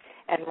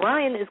 And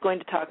Ryan is going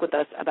to talk with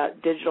us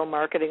about digital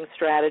marketing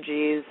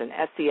strategies and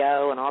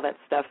SEO and all that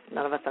stuff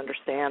none of us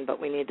understand, but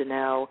we need to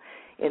know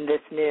in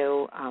this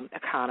new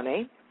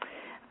economy.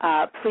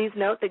 Please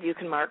note that you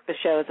can mark the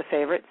show as a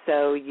favorite,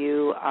 so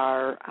you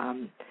are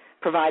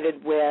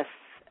provided with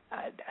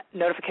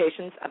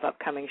notifications of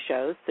upcoming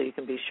shows, so you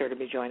can be sure to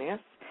be joining us.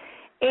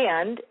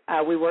 And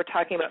we were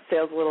talking about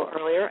sales a little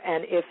earlier,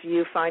 and if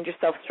you find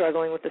yourself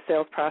struggling with the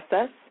sales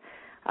process,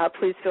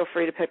 please feel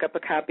free to pick up a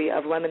copy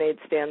of Lemonade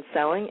Stand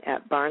Selling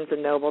at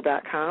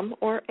barnesandnoble.com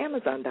or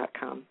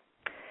amazon.com.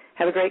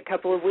 Have a great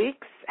couple of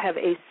weeks. Have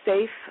a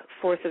safe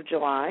 4th of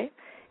July,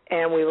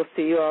 and we will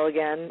see you all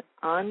again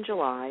on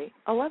July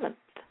 11th.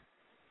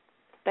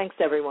 Thanks,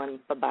 everyone.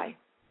 Bye-bye.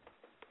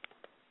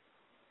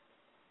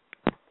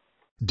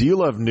 Do you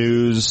love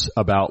news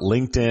about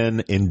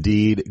LinkedIn,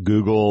 Indeed,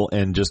 Google,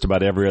 and just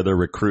about every other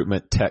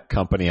recruitment tech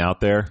company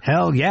out there?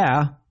 Hell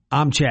yeah.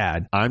 I'm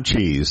Chad. I'm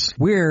Cheese.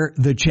 We're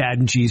the Chad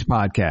and Cheese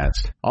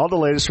Podcast. All the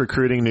latest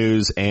recruiting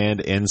news and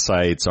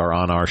insights are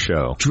on our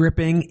show.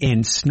 Dripping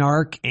in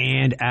snark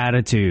and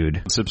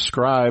attitude.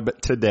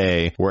 Subscribe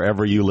today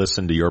wherever you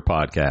listen to your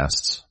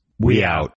podcasts. We out.